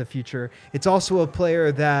on in the future, it's also a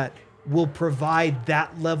player that will provide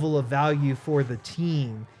that level of value for the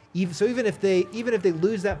team. Even if they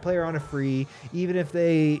lose that player on a free, even if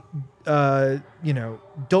they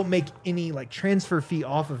don't make any like transfer fee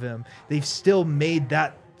off of him, they've still made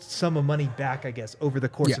that sum of money back, I guess, over the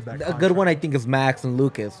course of that A contract. good one, I think, is Max and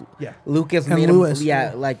Lucas. Yeah. Lucas And made Lewis,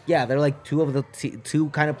 them. They're like two of the two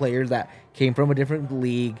kind of players that came from a different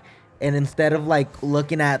league, and instead of like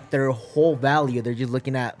looking at their whole value, they're just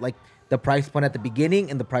looking at like the price point at the beginning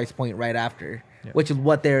and the price point right after, which is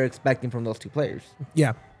what they're expecting from those two players.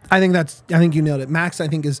 Yeah. I think you nailed it. Max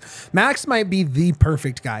might be the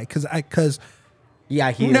perfect guy because Yeah,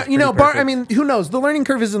 he. I mean, who knows? The learning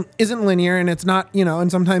curve isn't linear, and it's not,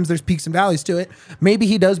 and sometimes there's peaks and valleys to it. Maybe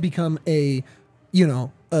he does become a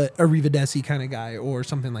Rivadesi kind of guy or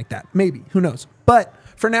something like that. Maybe, who knows? But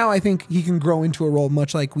for now, I think he can grow into a role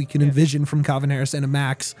much like we can envision from Calvin Harris and a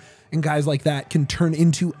Max, and guys like that can turn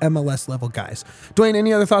into MLS level guys. Dwayne,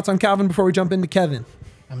 any other thoughts on Calvin before we jump into Kevin?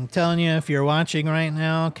 I'm telling you, if you're watching right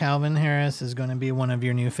now, Calvin Harris is going to be one of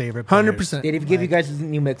your new favorite players. 100%. Did he give you guys his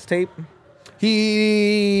new mixtape?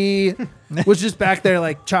 He was just back there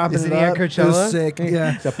like chopping Isn't it he at up. It Coachella? was sick.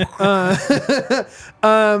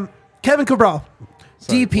 Yeah. Kevin Cabral,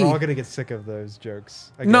 Sorry, DP. We're all gonna get sick of those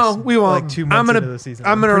jokes. I No, guess, we won't. Like 2 months I'm into the season.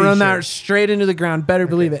 gonna pretty run sure. that straight into the ground. Better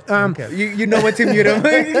believe it. Okay. You know when to mute him.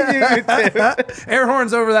 Air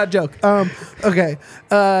horns over that joke. Okay.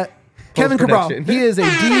 Kevin Cabral. Post-production. He is a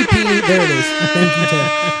DP. There it is. Thank you,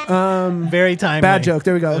 Tim. Very timely. Bad joke.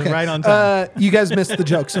 There we go. It was Okay. right on time. You guys missed the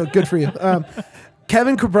joke, so good for you.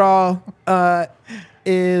 Kevin Cabral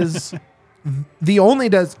is the only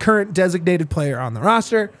current designated player on the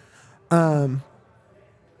roster. And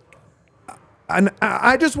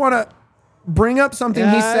I just want to bring up something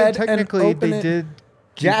he said. Technically, and open they it. did.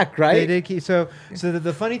 Jack, right? They did keep, so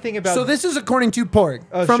the funny thing about So this is according to Porg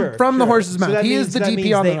Oh, from the sure. horse's So mouth. that He means- is the that DP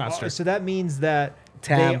means on the they roster. so that means that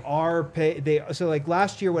Tab. they are pay. So like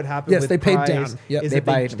last year, what happened? Yes, with they paid Price down. Yep. Is They that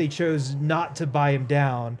buyed him. they chose not to buy him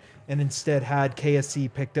down and instead had KSC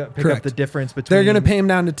pick up Correct. the difference between. They're going to pay him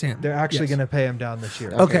down to 10. They're actually Yes. going to pay him down this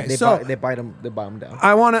year. Okay, so- they buy him down.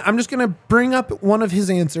 I'm just going to bring up one of his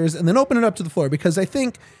answers and then open it up to the floor because I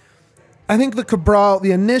think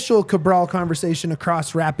the initial Cabral conversation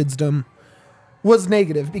across Rapidsdom was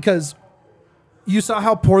negative because you saw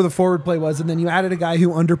how poor the forward play was, and then you added a guy who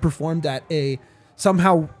underperformed at a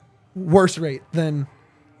somehow worse rate than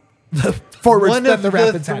the forwards One that of the the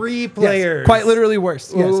Rapids had. three Yes, players. quite literally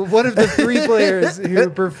worse. Yes. Well, one of the three players who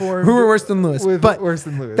performed Who were worse than Lewis? with But worse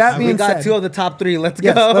than Lewis. that We being got said, 2 of the top 3. Let's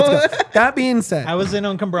yes, go. let's go. That being said, I was in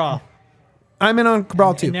on Cabral. I'm in on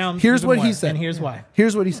Cabral too. And now I'm Here's even what more, he said. and here's why.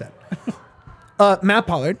 Here's what he said. Matt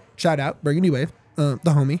Pollard, shout out, Burgundy Wave, the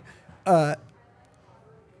homie,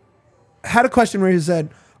 had a question where he said,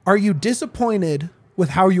 "Are you disappointed with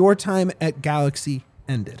how your time at Galaxy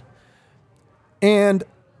ended?" And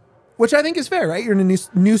which I think is fair, right? You're in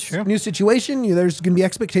a new situation. There's going to be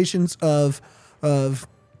expectations of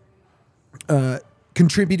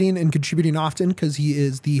contributing and contributing often because he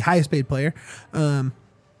is the highest paid player.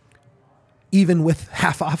 Even with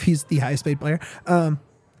half off, he's the highest paid player. And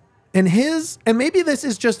maybe this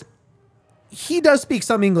is just, he does speak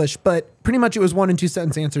some English, but pretty much it was 1 and 2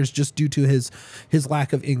 sentence answers just due to his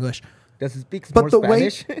lack of English. Does he speak But more the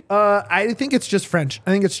Spanish? way, I think it's just French. I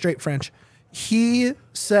think it's straight French. He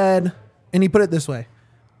said, and he put it this way,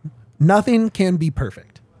 nothing can be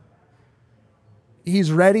perfect.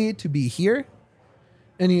 He's ready to be here,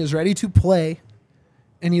 and he is ready to play,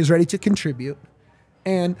 and he is ready to contribute.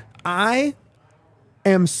 And I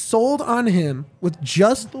am sold on him with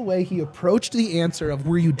just the way he approached the answer of,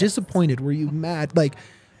 were you disappointed? Were you mad?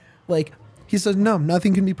 Like he says, no,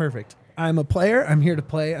 nothing can be perfect. I'm a player. I'm here to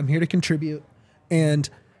play. I'm here to contribute. And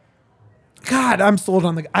God, I'm sold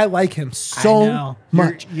on I like him so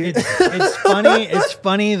much. It's funny. It's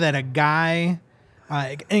funny that a guy,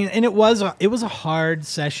 and it was a hard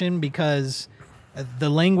session because the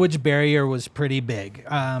language barrier was pretty big.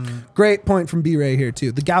 Great point from B-Ray here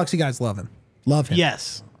too. The Galaxy guys love him. Love him.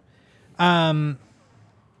 Yes.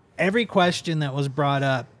 Every question that was brought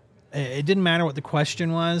up, it didn't matter what the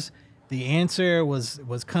question was. The answer was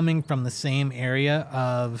coming from the same area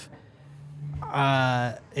of,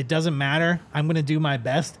 it doesn't matter. I'm going to do my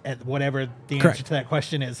best at whatever the answer Correct. to that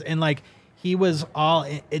question is. And he was all,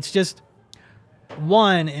 it's just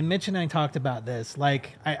one, and Mitch and I talked about this.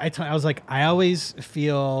 I was like, I always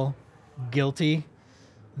feel guilty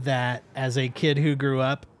that as a kid who grew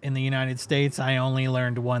up in the United States, I only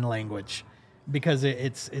learned one language because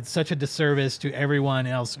it's such a disservice to everyone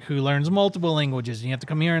else who learns multiple languages. You have to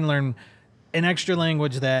come here and learn an extra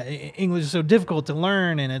language that English is so difficult to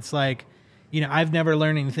learn. And it's like, I've never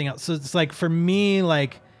learned anything else. So it's like, for me,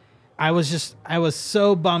 I was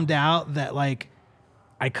so bummed out that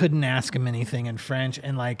I couldn't ask him anything in French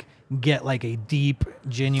and get a deep,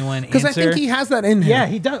 genuine answer. Because I think he has that in him. Yeah,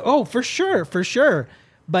 he does. Oh, for sure.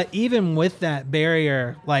 But even with that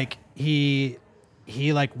barrier, he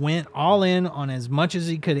went all in on as much as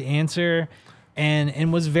he could answer,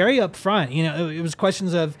 and was very upfront. It was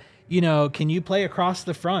questions of, can you play across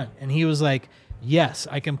the front? And he was like, yes,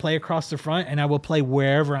 I can play across the front, and I will play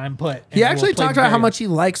wherever I'm put. He actually talked about how much he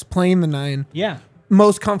likes playing the 9. Yeah.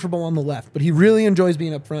 Most comfortable on the left, but he really enjoys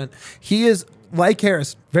being up front. He is, like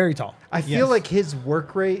Harris, very tall. I feel Yes. like his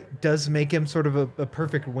work rate does make him sort of a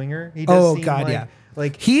perfect winger. He does seem yeah.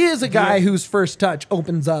 He He is a guy whose first touch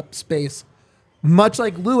opens up space, much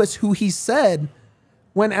like Lewis, who he said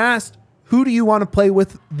when asked, who do you want to play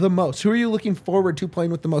with the most? Who are you looking forward to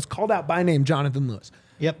playing with the most? Called out by name, Jonathan Lewis.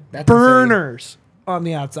 Yep. That's Burners on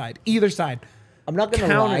the outside, either side. I'm not gonna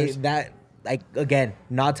lie, Counters. that again,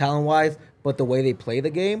 not talent wise, but the way they play the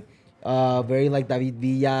game, Very like David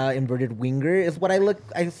Villa inverted winger is what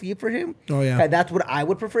I see for him. Oh, yeah. That's what I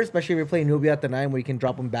would prefer, especially if you're playing Nubia at the 9 where you can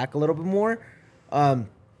drop him back a little bit more.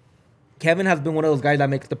 Kevin has been one of those guys that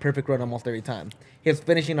makes the perfect run almost every time. His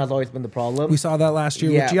finishing has always been the problem. We saw that last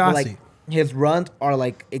year with but, Giassi. like, his runs are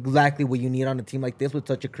like exactly what you need on a team like this with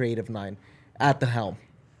such a creative 9 at the helm.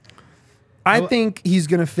 I think he's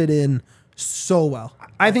going to fit in so well.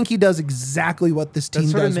 I think he does exactly what this team That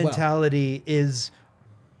sort does of well. mentality is,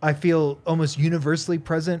 I feel, almost universally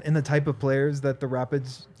present in the type of players that the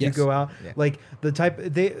Rapids do Yes. go out. Yeah. Like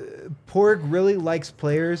Porg really likes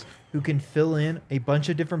players who can fill in a bunch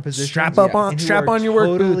of different positions. Strap and who on are your work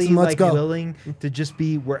boots totally, and let's like, go. willing to just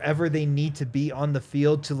be wherever they need to be on the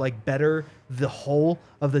field to like better the whole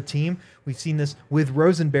of the team. We've seen this with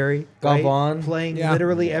Rosenberry, right? Galvan. Playing Yeah.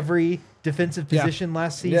 literally every defensive Yeah. position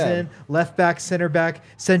last Yeah. season. Left back, center back,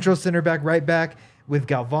 central center back, right back. With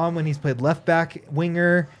Galvan when he's played left back,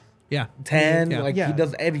 winger. Yeah. 10, Yeah. like Yeah. he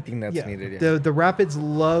does everything that's needed. Yeah. The Rapids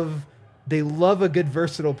love a good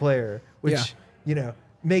versatile player, which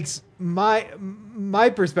makes my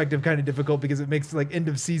perspective kind of difficult because it makes like end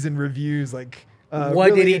of season reviews like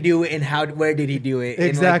what really- did he do and where did he do it? And, like,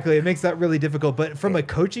 Exactly, it makes that really difficult. But from a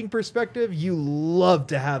coaching perspective, you love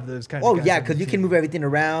to have those kind of. oh guys yeah, on the because you can team. move everything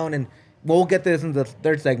around, and we'll get this in the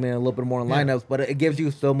third segment a little bit more on lineups. But it gives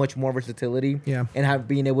you so much more versatility. Yeah. And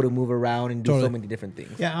being able to move around and do Totally. so many different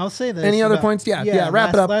things. Yeah, I'll say this. Any other points? Yeah,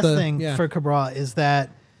 wrap it up. Last thing Yeah. for Cabral is that,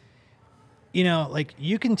 like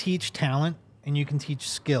you can teach talent and you can teach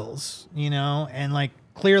skills, and like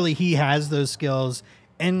clearly he has those skills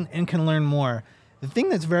and can learn more. The thing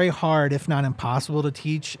that's very hard, if not impossible to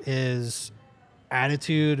teach, is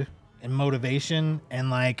attitude and motivation.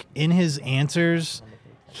 And like in his answers,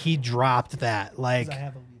 he dropped that. Like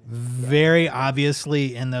very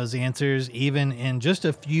obviously in those answers, even in just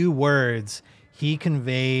a few words, he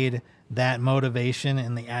conveyed that motivation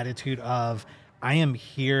and the attitude of, I am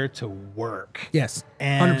here to work. Yes.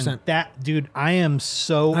 And 100%. that, dude, I am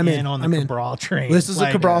so I'm in on the I'm in. Cabral train. This is Like,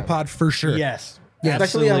 a Cabral pod for sure. Yes. Yeah,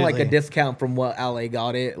 Especially on like a absolutely. discount from what LA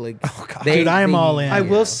got it. Like, Dude, I am all in. I Yeah.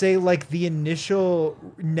 will say, like, the initial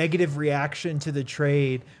negative reaction to the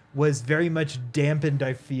trade was very much dampened,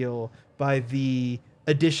 I feel, by the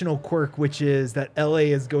additional quirk, which is that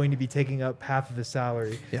LA is going to be taking up half of the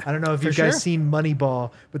salary. Yeah. I don't know if For you guys sure. seen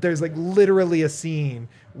Moneyball, but there's like literally a scene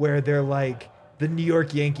where they're like, the New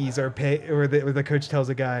York Yankees are or the coach tells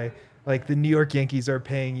a guy, like, the New York Yankees are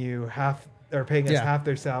paying you paying us Yeah. half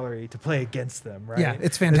their salary to play against them, right? Yeah,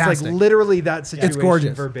 it's And fantastic. It's like literally that situation. It's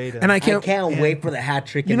gorgeous. Verbatim. And I I can't. can't wait for the hat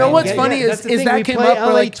trick. You in know that what's game. funny that's is the thing, that we came play up. We're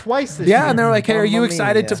LA like, twice this yeah, year. and they're like, "Hey, are you Mamma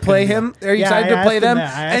excited to mia. play him? Are you Yeah, excited I to play asked him them?"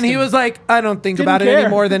 that. I asked And he him. was like, "I don't think Didn't about it care. any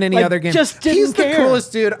more than any Like, other game." just didn't He's the care.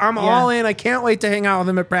 coolest dude. I'm Yeah. all in. I can't wait to hang out with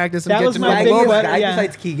him at practice and That get was to my know Like, him. biggest- more. this guy yeah.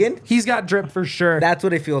 besides Keegan. He's got drip for sure. That's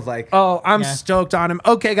what it feels like. Oh, I'm Yeah. stoked on him.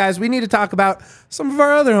 Okay, guys, we need to talk about some of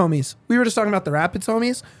our other homies. We were just talking about the Rapids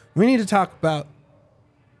homies. We need to talk about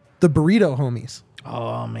the Burrito homies.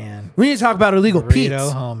 Oh, man. We need to talk about Illegal Burrito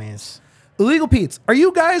Pete's. homies. Illegal Pete's. Are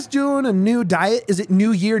you guys doing a new diet? Is it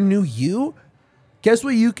New Year, New You? Guess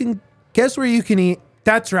where you can eat?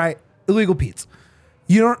 That's right, Illegal Pete's.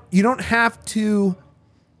 You don't have to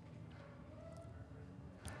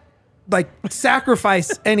like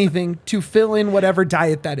sacrifice anything to fill in whatever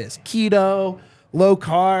diet that is. Keto, low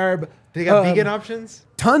carb. They got vegan options?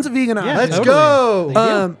 Tons of vegan options. Let's totally. go. They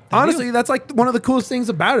do. They Honestly, do. that's like one of the coolest things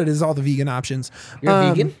about it is all the vegan options. You're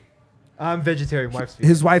vegan? I'm vegetarian. Wife's vegan.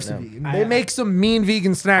 His wife's a vegan. They make some mean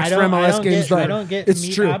vegan snacks for MLS games, though. I don't get it's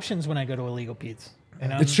meat true. options when I go to Illegal Pete's.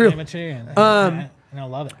 And I'm It's true. vegetarian. And I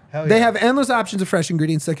love it. Hell They yeah. have endless options of fresh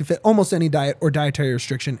ingredients that can fit almost any diet or dietary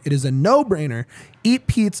restriction. It is a no-brainer. Eat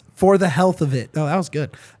Pete's for the health of it. Oh, that was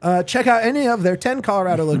good. Check out any of their 10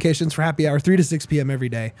 Colorado locations for happy hour, 3 to 6 p.m. every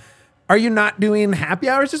day. Are you not doing happy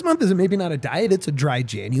hours this month? Is it maybe not a diet? It's a dry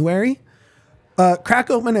January. Crack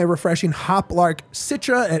open a refreshing Hoplark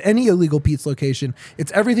Citra at any Illegal Pete's location.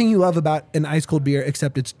 It's everything you love about an ice cold beer,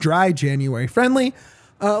 except it's dry January friendly.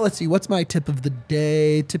 Let's see. What's my tip of the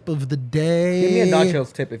day? Tip of the day. Give me a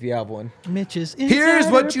nachos tip if you have one. Mitch's Here's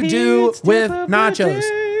Insider what you do Pete's tip with of the nachos.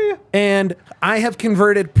 day. And I have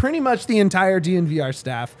converted pretty much the entire DNVR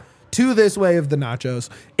staff to this way of the nachos.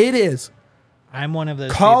 It is I'm one of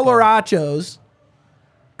those Colorado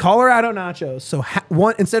nachos. So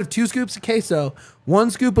one instead of 2 scoops of queso,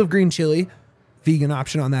 1 scoop of green chili, vegan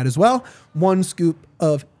option on that as well. 1 scoop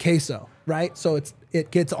of queso, right? So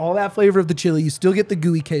it gets all that flavor of the chili. You still get the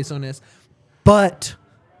gooey queso-ness, but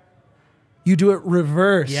you do it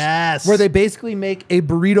reverse. Yes. Where they basically make a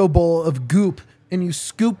burrito bowl of goop and you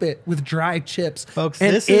scoop it with dry chips. Folks,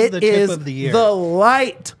 and this is it the tip of the year. The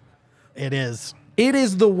light It is. It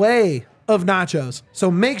is the way of nachos.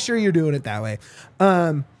 So make sure you're doing it that way.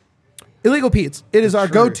 Illegal Pete's. It is our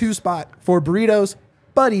go-to spot for burritos,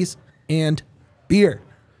 buddies, and beer.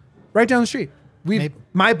 Right down the street.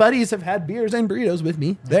 My buddies have had beers and burritos with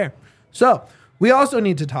me there. So we also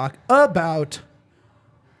need to talk about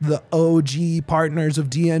the OG partners of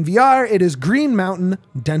DNVR. It is Green Mountain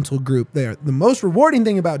Dental Group. There, the most rewarding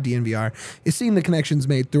thing about DNVR is seeing the connections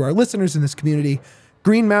made through our listeners in this community.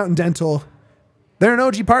 Green Mountain Dental, they're an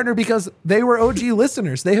OG partner because they were OG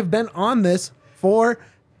listeners. They have been on this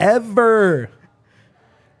forever.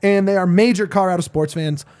 And they are major Colorado sports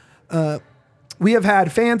fans. We have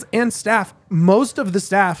had fans and staff. Most of the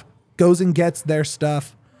staff goes and gets their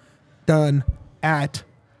stuff done at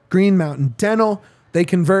Green Mountain Dental. They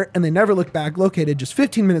convert and they never look back. Located just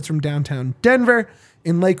 15 minutes from downtown Denver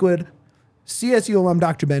in Lakewood. CSU alum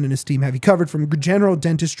Dr. Ben and his team have you covered from general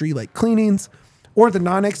dentistry like cleanings,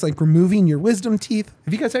 orthodontics like removing your wisdom teeth.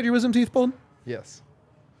 Have you guys had your wisdom teeth pulled? Yes.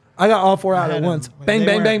 I got all 4 out at once. Bang,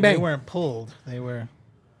 bang, bang, bang. They weren't pulled. They were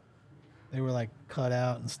like cut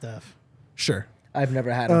out and stuff. Sure. I've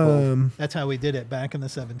never had them. That's how we did it back in the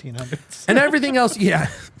 1700s. And everything else, yeah.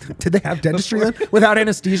 Did they have dentistry then? Without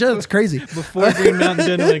anesthesia? That's crazy. Before Green Mountain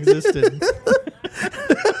Dental existed.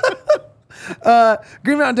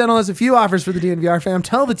 Green Mountain Dental has a few offers for the DNVR fam.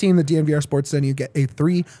 Tell the team that DNVR Sports Center you get a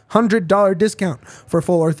 $300 discount for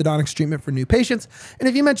full orthodontics treatment for new patients. And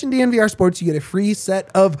if you mention DNVR Sports, you get a free set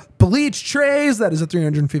of bleach trays. That is a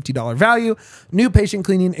 $350 value. New patient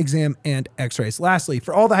cleaning, exam, and x-rays. Lastly,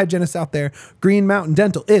 for all the hygienists out there, Green Mountain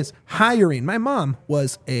Dental is hiring. My mom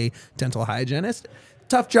was a dental hygienist.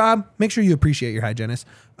 Tough job. Make sure you appreciate your hygienist.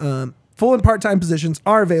 Full and part-time positions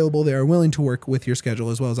are available. They are willing to work with your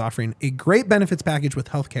schedule as well as offering a great benefits package with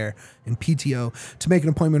healthcare and PTO. To make an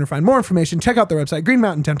appointment or find more information, check out their website,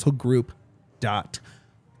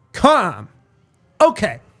 greenmountaindentalgroup.com.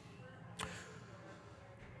 Okay.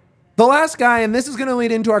 The last guy, and this is going to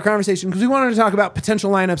lead into our conversation because we wanted to talk about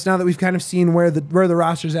potential lineups now that we've kind of seen where the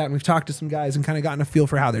roster's at and we've talked to some guys and kind of gotten a feel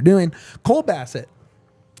for how they're doing. Cole Bassett.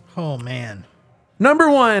 Oh, man.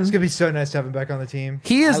 Number one. It's going to be so nice to have him back on the team.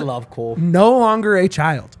 He is I love Cole. No longer a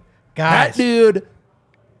child. Guys, that dude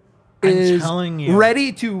is telling you.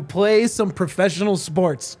 ready to play some professional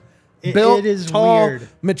sports. It is tall, weird.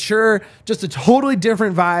 mature, just a totally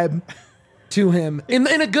different vibe to him in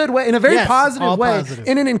a good way, in a very positive way, positive.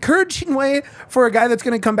 in an encouraging way for a guy that's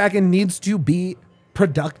going to come back and needs to be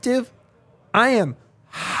productive. I am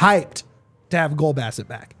hyped to have Cole Bassett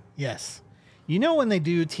back. Yes. You know when they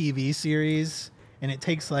do TV series and it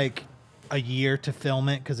takes like a year to film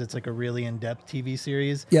it because it's like a really in-depth TV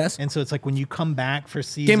series? Yes. And so it's like when you come back for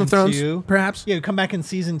season Game of Thrones, 2, perhaps? Yeah, you come back in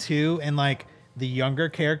season 2 and like the younger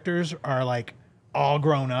characters are like all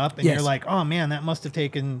grown up and Yes. you're like, oh man, that must have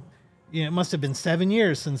taken, it must have been 7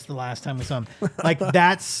 years since the last time we saw him. Like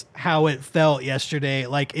that's how it felt yesterday.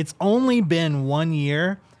 Like it's only been 1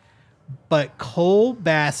 year, but Cole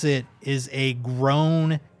Bassett is a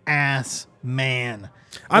grown ass man.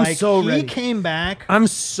 I'm Like, so ready. He came back. I'm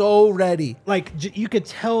so ready. Like you could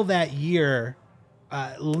tell that year,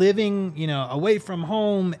 living, away from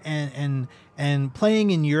home and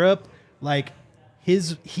playing in Europe. Like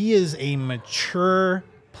he is a mature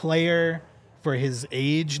player for his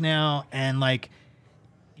age now, and like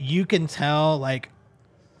you can tell, like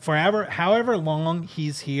however long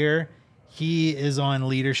he's here, he is on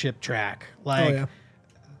leadership track. Like. Oh, yeah.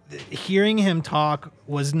 Hearing him talk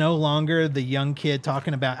was no longer the young kid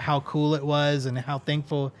talking about how cool it was and how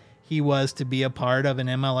thankful he was to be a part of an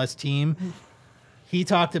MLS team. He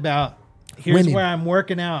talked about, here's Winning. where I'm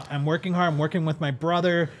working out. I'm working hard. I'm working with my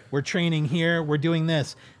brother. We're training here. We're doing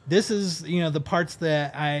this. This is, the parts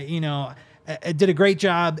that I did a great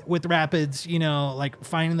job with Rapids, like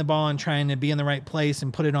finding the ball and trying to be in the right place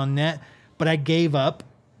and put it on net. But I gave up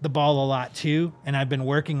the ball a lot too, and I've been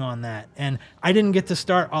working on that. And I didn't get to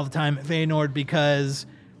start all the time at Feyenoord because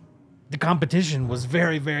the competition was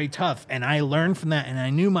very, very tough, and I learned from that, and I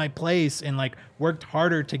knew my place and like worked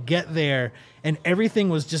harder to get there, and everything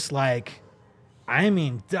was just like,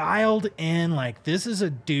 dialed in. Like this is a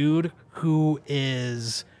dude who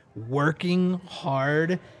is working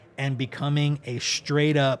hard and becoming a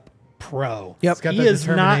straight up pro. Yep. He's got He that is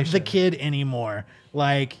not the determination. kid anymore.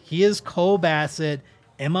 Like he is Cole Bassett,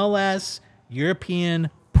 MLS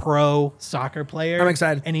European pro soccer player. I'm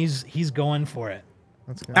excited. and he's going for it.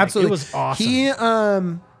 That's good. Absolutely. It was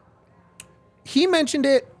awesome. He mentioned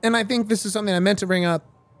it, and I think this is something I meant to bring up.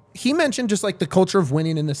 He mentioned just like the culture of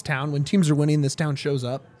winning in this town. When teams are winning, this town shows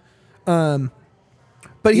up.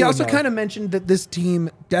 But he You would also know. kind of mentioned that this team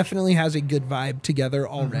definitely has a good vibe together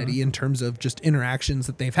already in terms of just interactions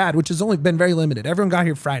that they've had, which has only been very limited. Everyone got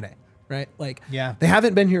here Friday, right? Like, Yeah. they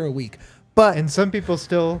haven't been here a week. But And some people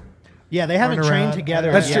still. Yeah, they haven't Aren't trained around.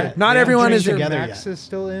 together. That's yet. true. Not They haven't everyone trained is here. together Max yet. is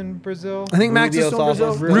still in Brazil. I think Max is Rubio's still in Brazil.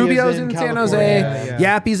 also- Rubio's in in San California. Jose. Yeah.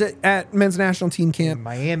 Yappy's at men's national team camp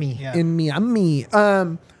Miami. Yeah. in Miami.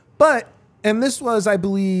 But, and this was, I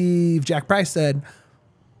believe, Jack Price said,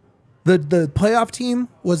 the playoff team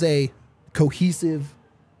was a cohesive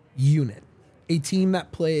unit, a team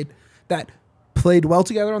that played well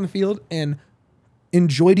together on the field and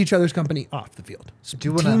enjoyed each other's company off the field. So I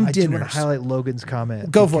do team want to dinners. highlight Logan's comment.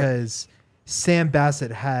 Go for it. Because Sam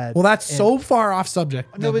Bassett had. Well, that's and- so far off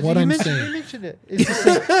subject. No, of but what you I'm mentioned, saying. you mentioned it. It's the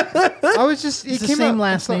same. I was just. It It's the came same up-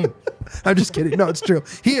 last name. I'm just kidding. No, it's true.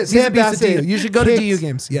 He is. He's a Sam beast at Bassett DU. You should go to kicked DU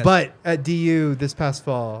games. Yes. But at DU this past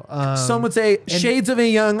fall. Some would say shades of a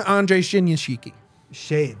young Andre Shinyashiki.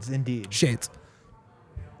 Shades, indeed. Shades.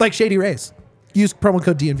 Like Shady Rays. Use promo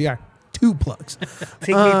code DNVR. 2 plugs.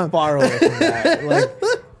 Take me far away from that. Like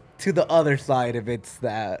to the other side if it's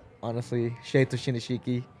that. Honestly, Shades of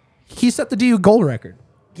Shinashiki. He set the DU goal record.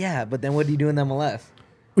 Yeah, but then what do you do in the MLS?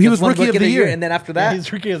 He Just was one rookie of the year. and then after Yeah, that, he's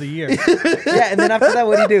rookie of the year. yeah, and then after that,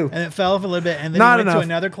 what do you do? And it fell off a little bit, and then Not he went enough. to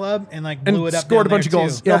another club and like And blew it up. scored down a bunch there, of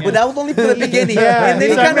goals. too. Yeah. No, but that was only for the beginning. Yeah, and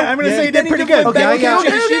then so he I'm kind of. gonna say he did pretty good.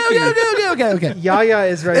 Okay, Okay, Okay. Yaya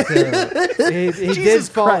is right there. He did Jesus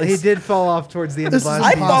fall. Christ. He did fall off towards the end This of is last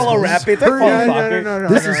I season. follow Rapids. I follow No, soccer. no.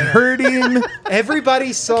 This is hurting.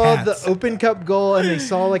 Everybody saw Cats. the Open Cup goal and they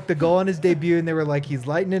saw like the goal on his debut and they were like, he's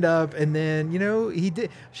lighting it up. And then he did.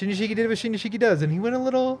 Shinashiki did what Shinashiki does, and he went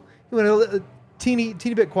a teeny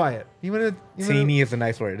bit quiet. Teeny is a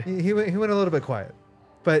nice word. He went a little bit quiet,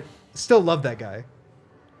 but still love that guy.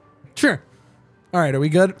 Sure. All right, are we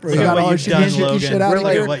good? We Look at got what all our you've done, shitty Logan. shit out We're of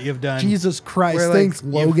like, here. what you've done. Jesus Christ. We're like, Thanks,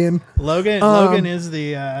 Logan. Logan is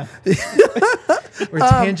the We're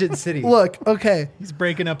Tangent City. Look, okay. he's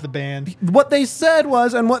breaking up the band. What they said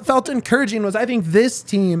was, and what felt encouraging was, I think this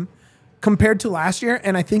team, compared to last year,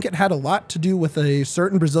 and I think it had a lot to do with a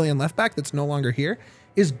certain Brazilian left back that's no longer here,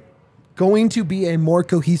 is going to be a more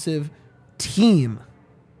cohesive team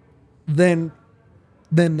than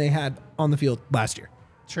they had on the field last year.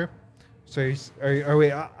 Sure. So are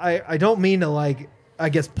we? I don't mean to like, I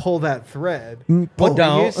guess, pull that thread. Pull. But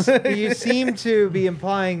don't. You seem to be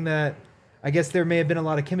implying that I guess there may have been a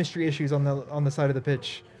lot of chemistry issues on the side of the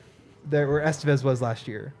pitch that where Estevez was last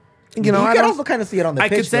year. You know, you I can don't. also kind of see it on the I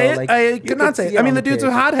pitch. could say though. it. Like, I you could not say see it. I mean, on the dude's a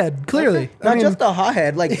pitch. hothead, clearly. Not I mean, just a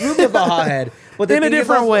hothead. Like Rubio's a hothead, but the In a thing is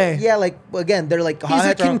different also- way. Yeah, like again, they're like he's a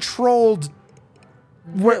hotheads. controlled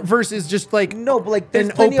versus just like No, but like there's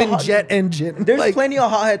an plenty of open jet engine. There's like, plenty of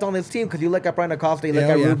hotheads on this team because you look at Brian Acosta, you look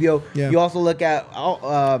Yeah, at yeah. Rubio, Yeah. you also look at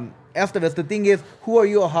Estevez. The thing is, who are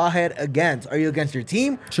you a hothead against? Are you against your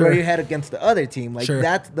team, Sure. or are you head against the other team? Like Sure.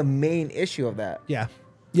 that's the main issue of that.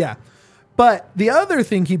 Yeah. But the other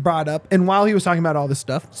thing he brought up, and while he was talking about all this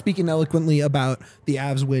stuff, speaking eloquently about the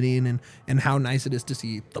Avs winning and how nice it is to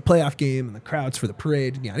see the playoff game and the crowds for the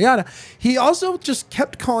parade and yada yada, he also just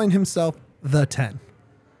kept calling himself the 10.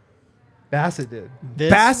 Bassett did.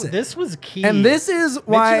 Bassett. This was key. And this is and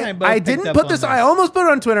why I both I picked didn't up put on this. this. I almost put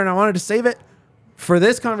it on Twitter, and I wanted to save it for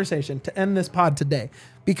this conversation to end this pod today.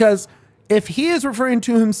 Because if he is referring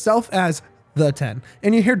to himself as the 10,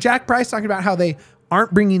 and you hear Jack Price talking about how they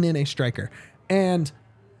aren't bringing in a striker, and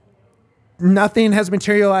nothing has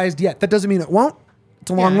materialized yet, that doesn't mean it won't.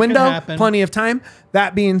 It's a long it can window, happen. plenty of time.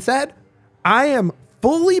 That being said, I am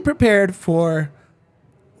fully prepared for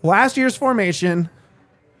last year's formation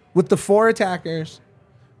with the 4 attackers,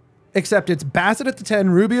 except it's Bassett at the 10,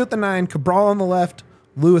 Rubio at the 9, Cabral on the left,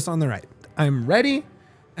 Lewis on the right. I'm ready,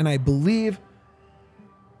 and I believe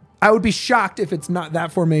I would be shocked if it's not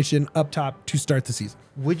that formation up top to start the season.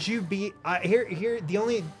 Would you be here? The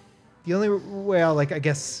only way I'll like I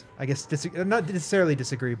guess not necessarily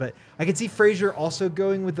disagree, but I could see Frazier also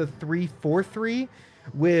going with a 3-4-3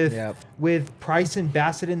 with Price and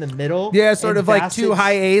Bassett in the middle. Yeah, sort and of like Bassett's- 2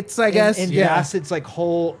 high 8s, I guess. And yeah. Bassett's like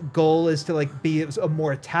whole goal is to like be a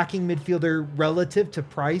more attacking midfielder relative to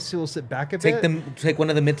Price, who will sit back a bit. Take one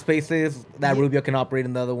of the mid spaces that Rubio can operate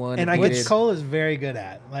in the other one. And if I he get Which did. Cole is very good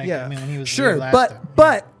at. Like, Yeah. I mean, when he was Sure, here last but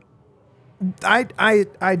time. I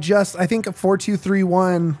think a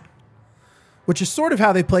 4-2-3-1, which is sort of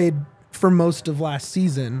how they played for most of last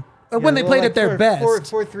season. When they played at their best.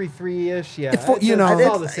 4-3-3-ish, yeah. you know, it's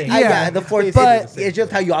all the same. Yeah, the fourth. It's but- It's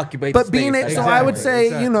just how you occupy. But the being space. it, so I would Exactly,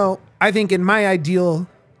 say, you know, I think in my ideal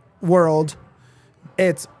world,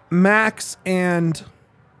 it's Max and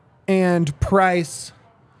Price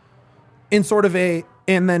in sort of a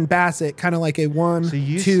and then Bassett kind of like a 1, So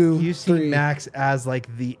you 2, you see 3. Max as like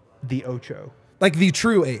the Ocho. Like the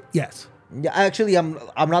true 8. Yes. Yeah, actually, I'm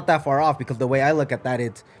not that far off because the way I look at that,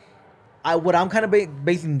 it's what I'm kind of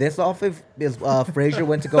basing this off of is Frazier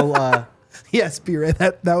went to go. Yes, B-Ray.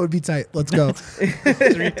 That would be tight. Let's go. 3,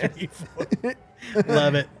 3, 4.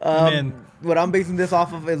 Love it. I'm in. What I'm basing this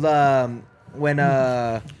off of is when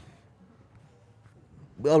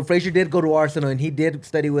Frazier did go to Arsenal and he did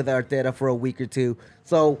study with Arteta for a week or two.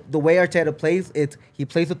 So the way Arteta plays, he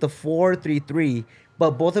plays with the 4-3-3,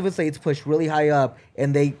 but both of his eights push really high up,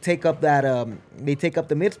 and they take up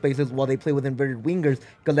the mid spaces while they play with inverted wingers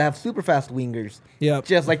because they have super fast wingers. Yep.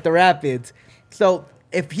 Just like the Rapids. So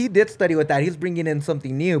if he did study with that, he's bringing in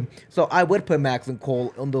something new. So I would put Max and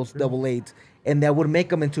Cole on those double eights, and that would make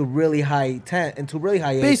them into really high eights.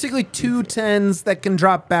 Basically 2 10s that can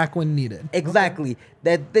drop back when needed. Exactly.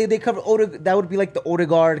 That they cover that would be like the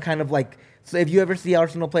Odegaard kind of like. So if you ever see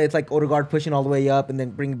Arsenal play, it's like Odegaard pushing all the way up and then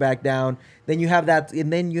bring it back down. Then you have that,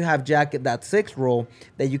 and then you have Jack at that 6 role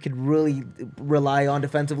that you could really rely on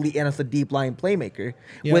defensively and as a deep line playmaker.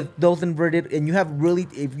 Yep. With those inverted, and you have really,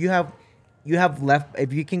 if you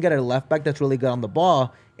can get a left back that's really good on the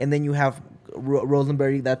ball, and then you have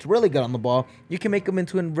Rosenberry that's really good on the ball, you can make them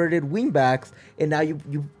into inverted wing backs, and now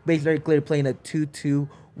you basically clearly playing a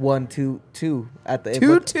 2-2-1-2-2 at the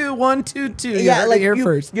 2-2-1-2-2. yeah, like here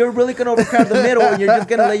first. you're really gonna overcrowd the middle, and you're just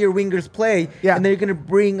gonna let your wingers play, Yeah. and then you're gonna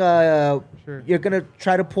bring Sure. you're gonna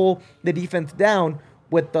try to pull the defense down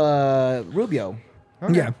with Rubio.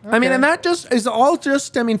 Okay, Yeah. I mean, okay. and that just is all just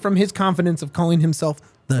stemming from his confidence of calling himself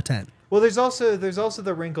the 10. Well, there's also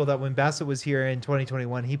the wrinkle that when Bassett was here in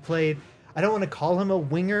 2021, he played. I don't want to call him a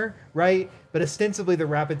winger, right? But ostensibly, the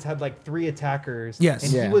Rapids had like 3 attackers. Yes.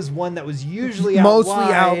 and Yeah. he was one that was usually Mostly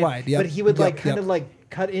out out wide, yep. But he would like Yep, kind yep. of like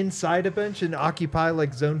cut inside a bunch and occupy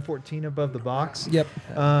like zone 14 above the box. Yep.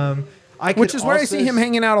 Which Which is where I see him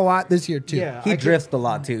hanging out a lot this year, too. Yeah, He drifts a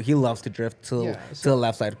lot too. He loves to drift to Yeah, to the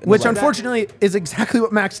left side, Which, Left. unfortunately, is exactly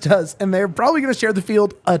what Max does. And they're probably going to share the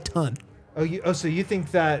field a ton. So you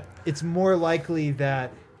think that it's more likely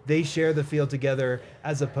that they share the field together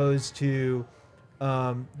as opposed to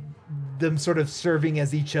them sort of serving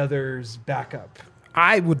as each other's backup?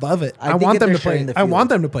 I would love it. I I think want if them they're to play. sharing the I want field.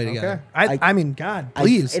 them to play together. Okay. I mean, God, I-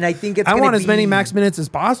 please. and I think it's I gonna want as many be- max minutes as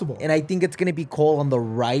possible. And I think it's gonna be Cole on the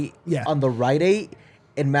right, Yeah. on the right 8,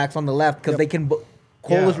 and Max on the left because Yep. they can.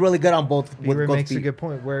 Cole Yeah. is really good on both. Beaver both makes a feet. good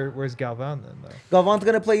point. Where's Galvan then, though? Galvan's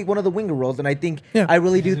gonna play one of the winger roles, and I think Yeah. I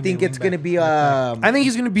really do gonna be think a it's wing gonna back. be I think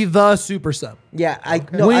he's going to be the super sub. yeah.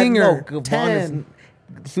 Winger, Galvan 10.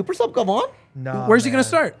 is super sub Galvan. No. Where's he going to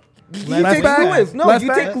start? You Left take back? Lewis. No, Left you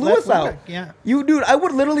back? take Lewis Left out. back, yeah. You, dude, I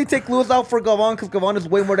would literally take Lewis out for Galvan because Galvan is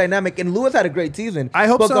way more dynamic, and Lewis had a great season. I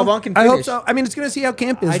hope but so. Galvan can I finish. hope so. I mean, it's going to see how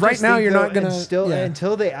camp is. I Right just now, think, you're though, not going and to. still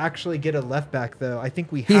until they actually get a left back, though. I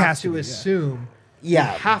think we He have has to to be, yeah. assume.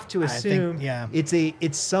 Yeah. we have to I think, assume. yeah.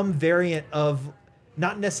 it's some variant of.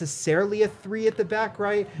 Not necessarily a 3 at the back,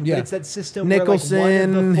 right? Yeah. But it's that system Nicholson, where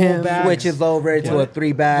like one of the him. fullbacks Switches over to a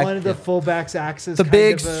 3-back. One of the fullbacks acts as the kind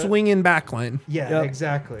big of a- swinging back line. Yeah, Yep.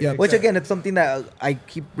 exactly. Yep. Which exactly. again, it's something that I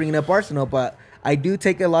keep bringing up Arsenal, but I do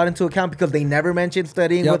take a lot into account because they never mentioned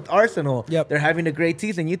studying Yep. with Arsenal. Yep. They're having a great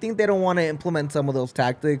season. You think they don't want to implement some of those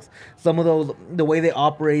tactics, some of those the way they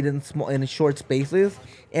operate in short spaces,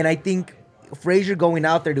 and I think Frazier going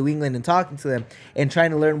out there to England and talking to them and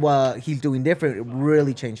trying to learn what he's doing different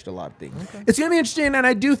really changed a lot of things. It's going to be interesting, and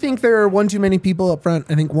I do think there are one too many people up front.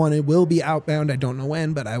 I think one, it will be outbound. I don't know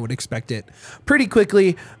when, but I would expect it pretty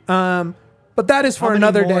quickly. But that is for How many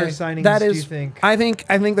another more day. signings That do is, you think? I think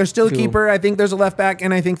there's still a 2. keeper. I think there's a left back,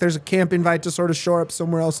 and I think there's a camp invite to sort of shore up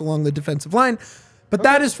somewhere else along the defensive line. But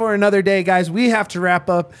that is for another day, guys. We have to wrap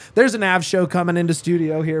up. There's an Av show coming into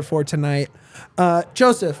studio here for tonight.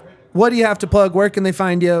 Joseph, what do you have to plug? Where can they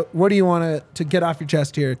find you? What do you want to get off your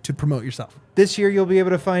chest here to promote yourself? This year, you'll be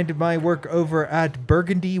able to find my work over at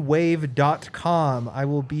burgundywave.com. I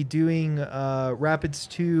will be doing Rapids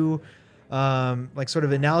 2, like sort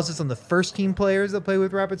of analysis on the first team players that play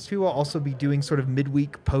with Rapids 2. I'll also be doing sort of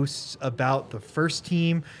midweek posts about the first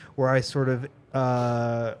team where I sort of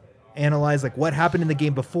analyze like what happened in the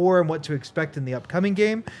game before and what to expect in the upcoming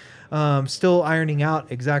game. Still ironing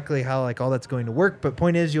out exactly how like all that's going to work. But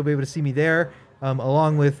point is, you'll be able to see me there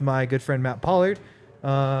along with my good friend Matt Pollard.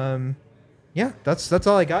 Yeah, that's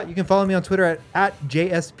all I got. You can follow me on Twitter at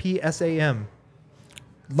JSPSAM.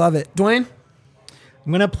 Love it. Dwayne?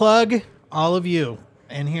 I'm going to plug all of you,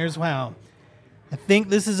 and here's how. I think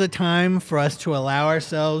this is a time for us to allow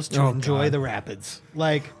ourselves to Oh, enjoy God. the Rapids.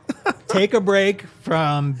 Like, take a break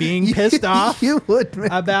from being pissed off You would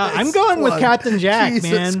make about. this I'm going with fun. Captain Jack,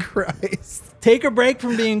 Jesus man. Christ. Take a break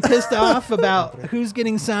from being pissed off about who's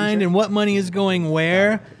getting signed and what money is going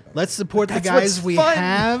where. Let's support the That's guys what's we fun.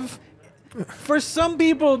 have. For some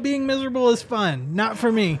people, being miserable is fun. Not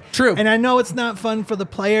for me. True. And I know it's not fun for the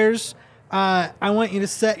players. I want you to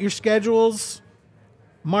set your schedules.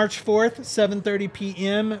 March 4th, 7:30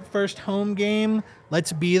 p.m., first home game.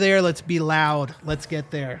 Let's be there. Let's be loud. Let's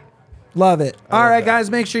get there. Love it. All right,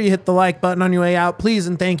 guys, make sure you hit the like button on your way out. Please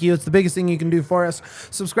and thank you. It's the biggest thing you can do for us.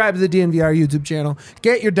 Subscribe to the DNVR YouTube channel.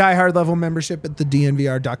 Get your diehard level membership at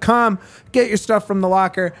thednvr.com. Get your stuff from the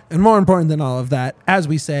locker. And more important than all of that, as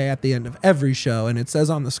we say at the end of every show, and it says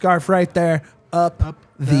on the scarf right there, up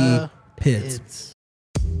the pits.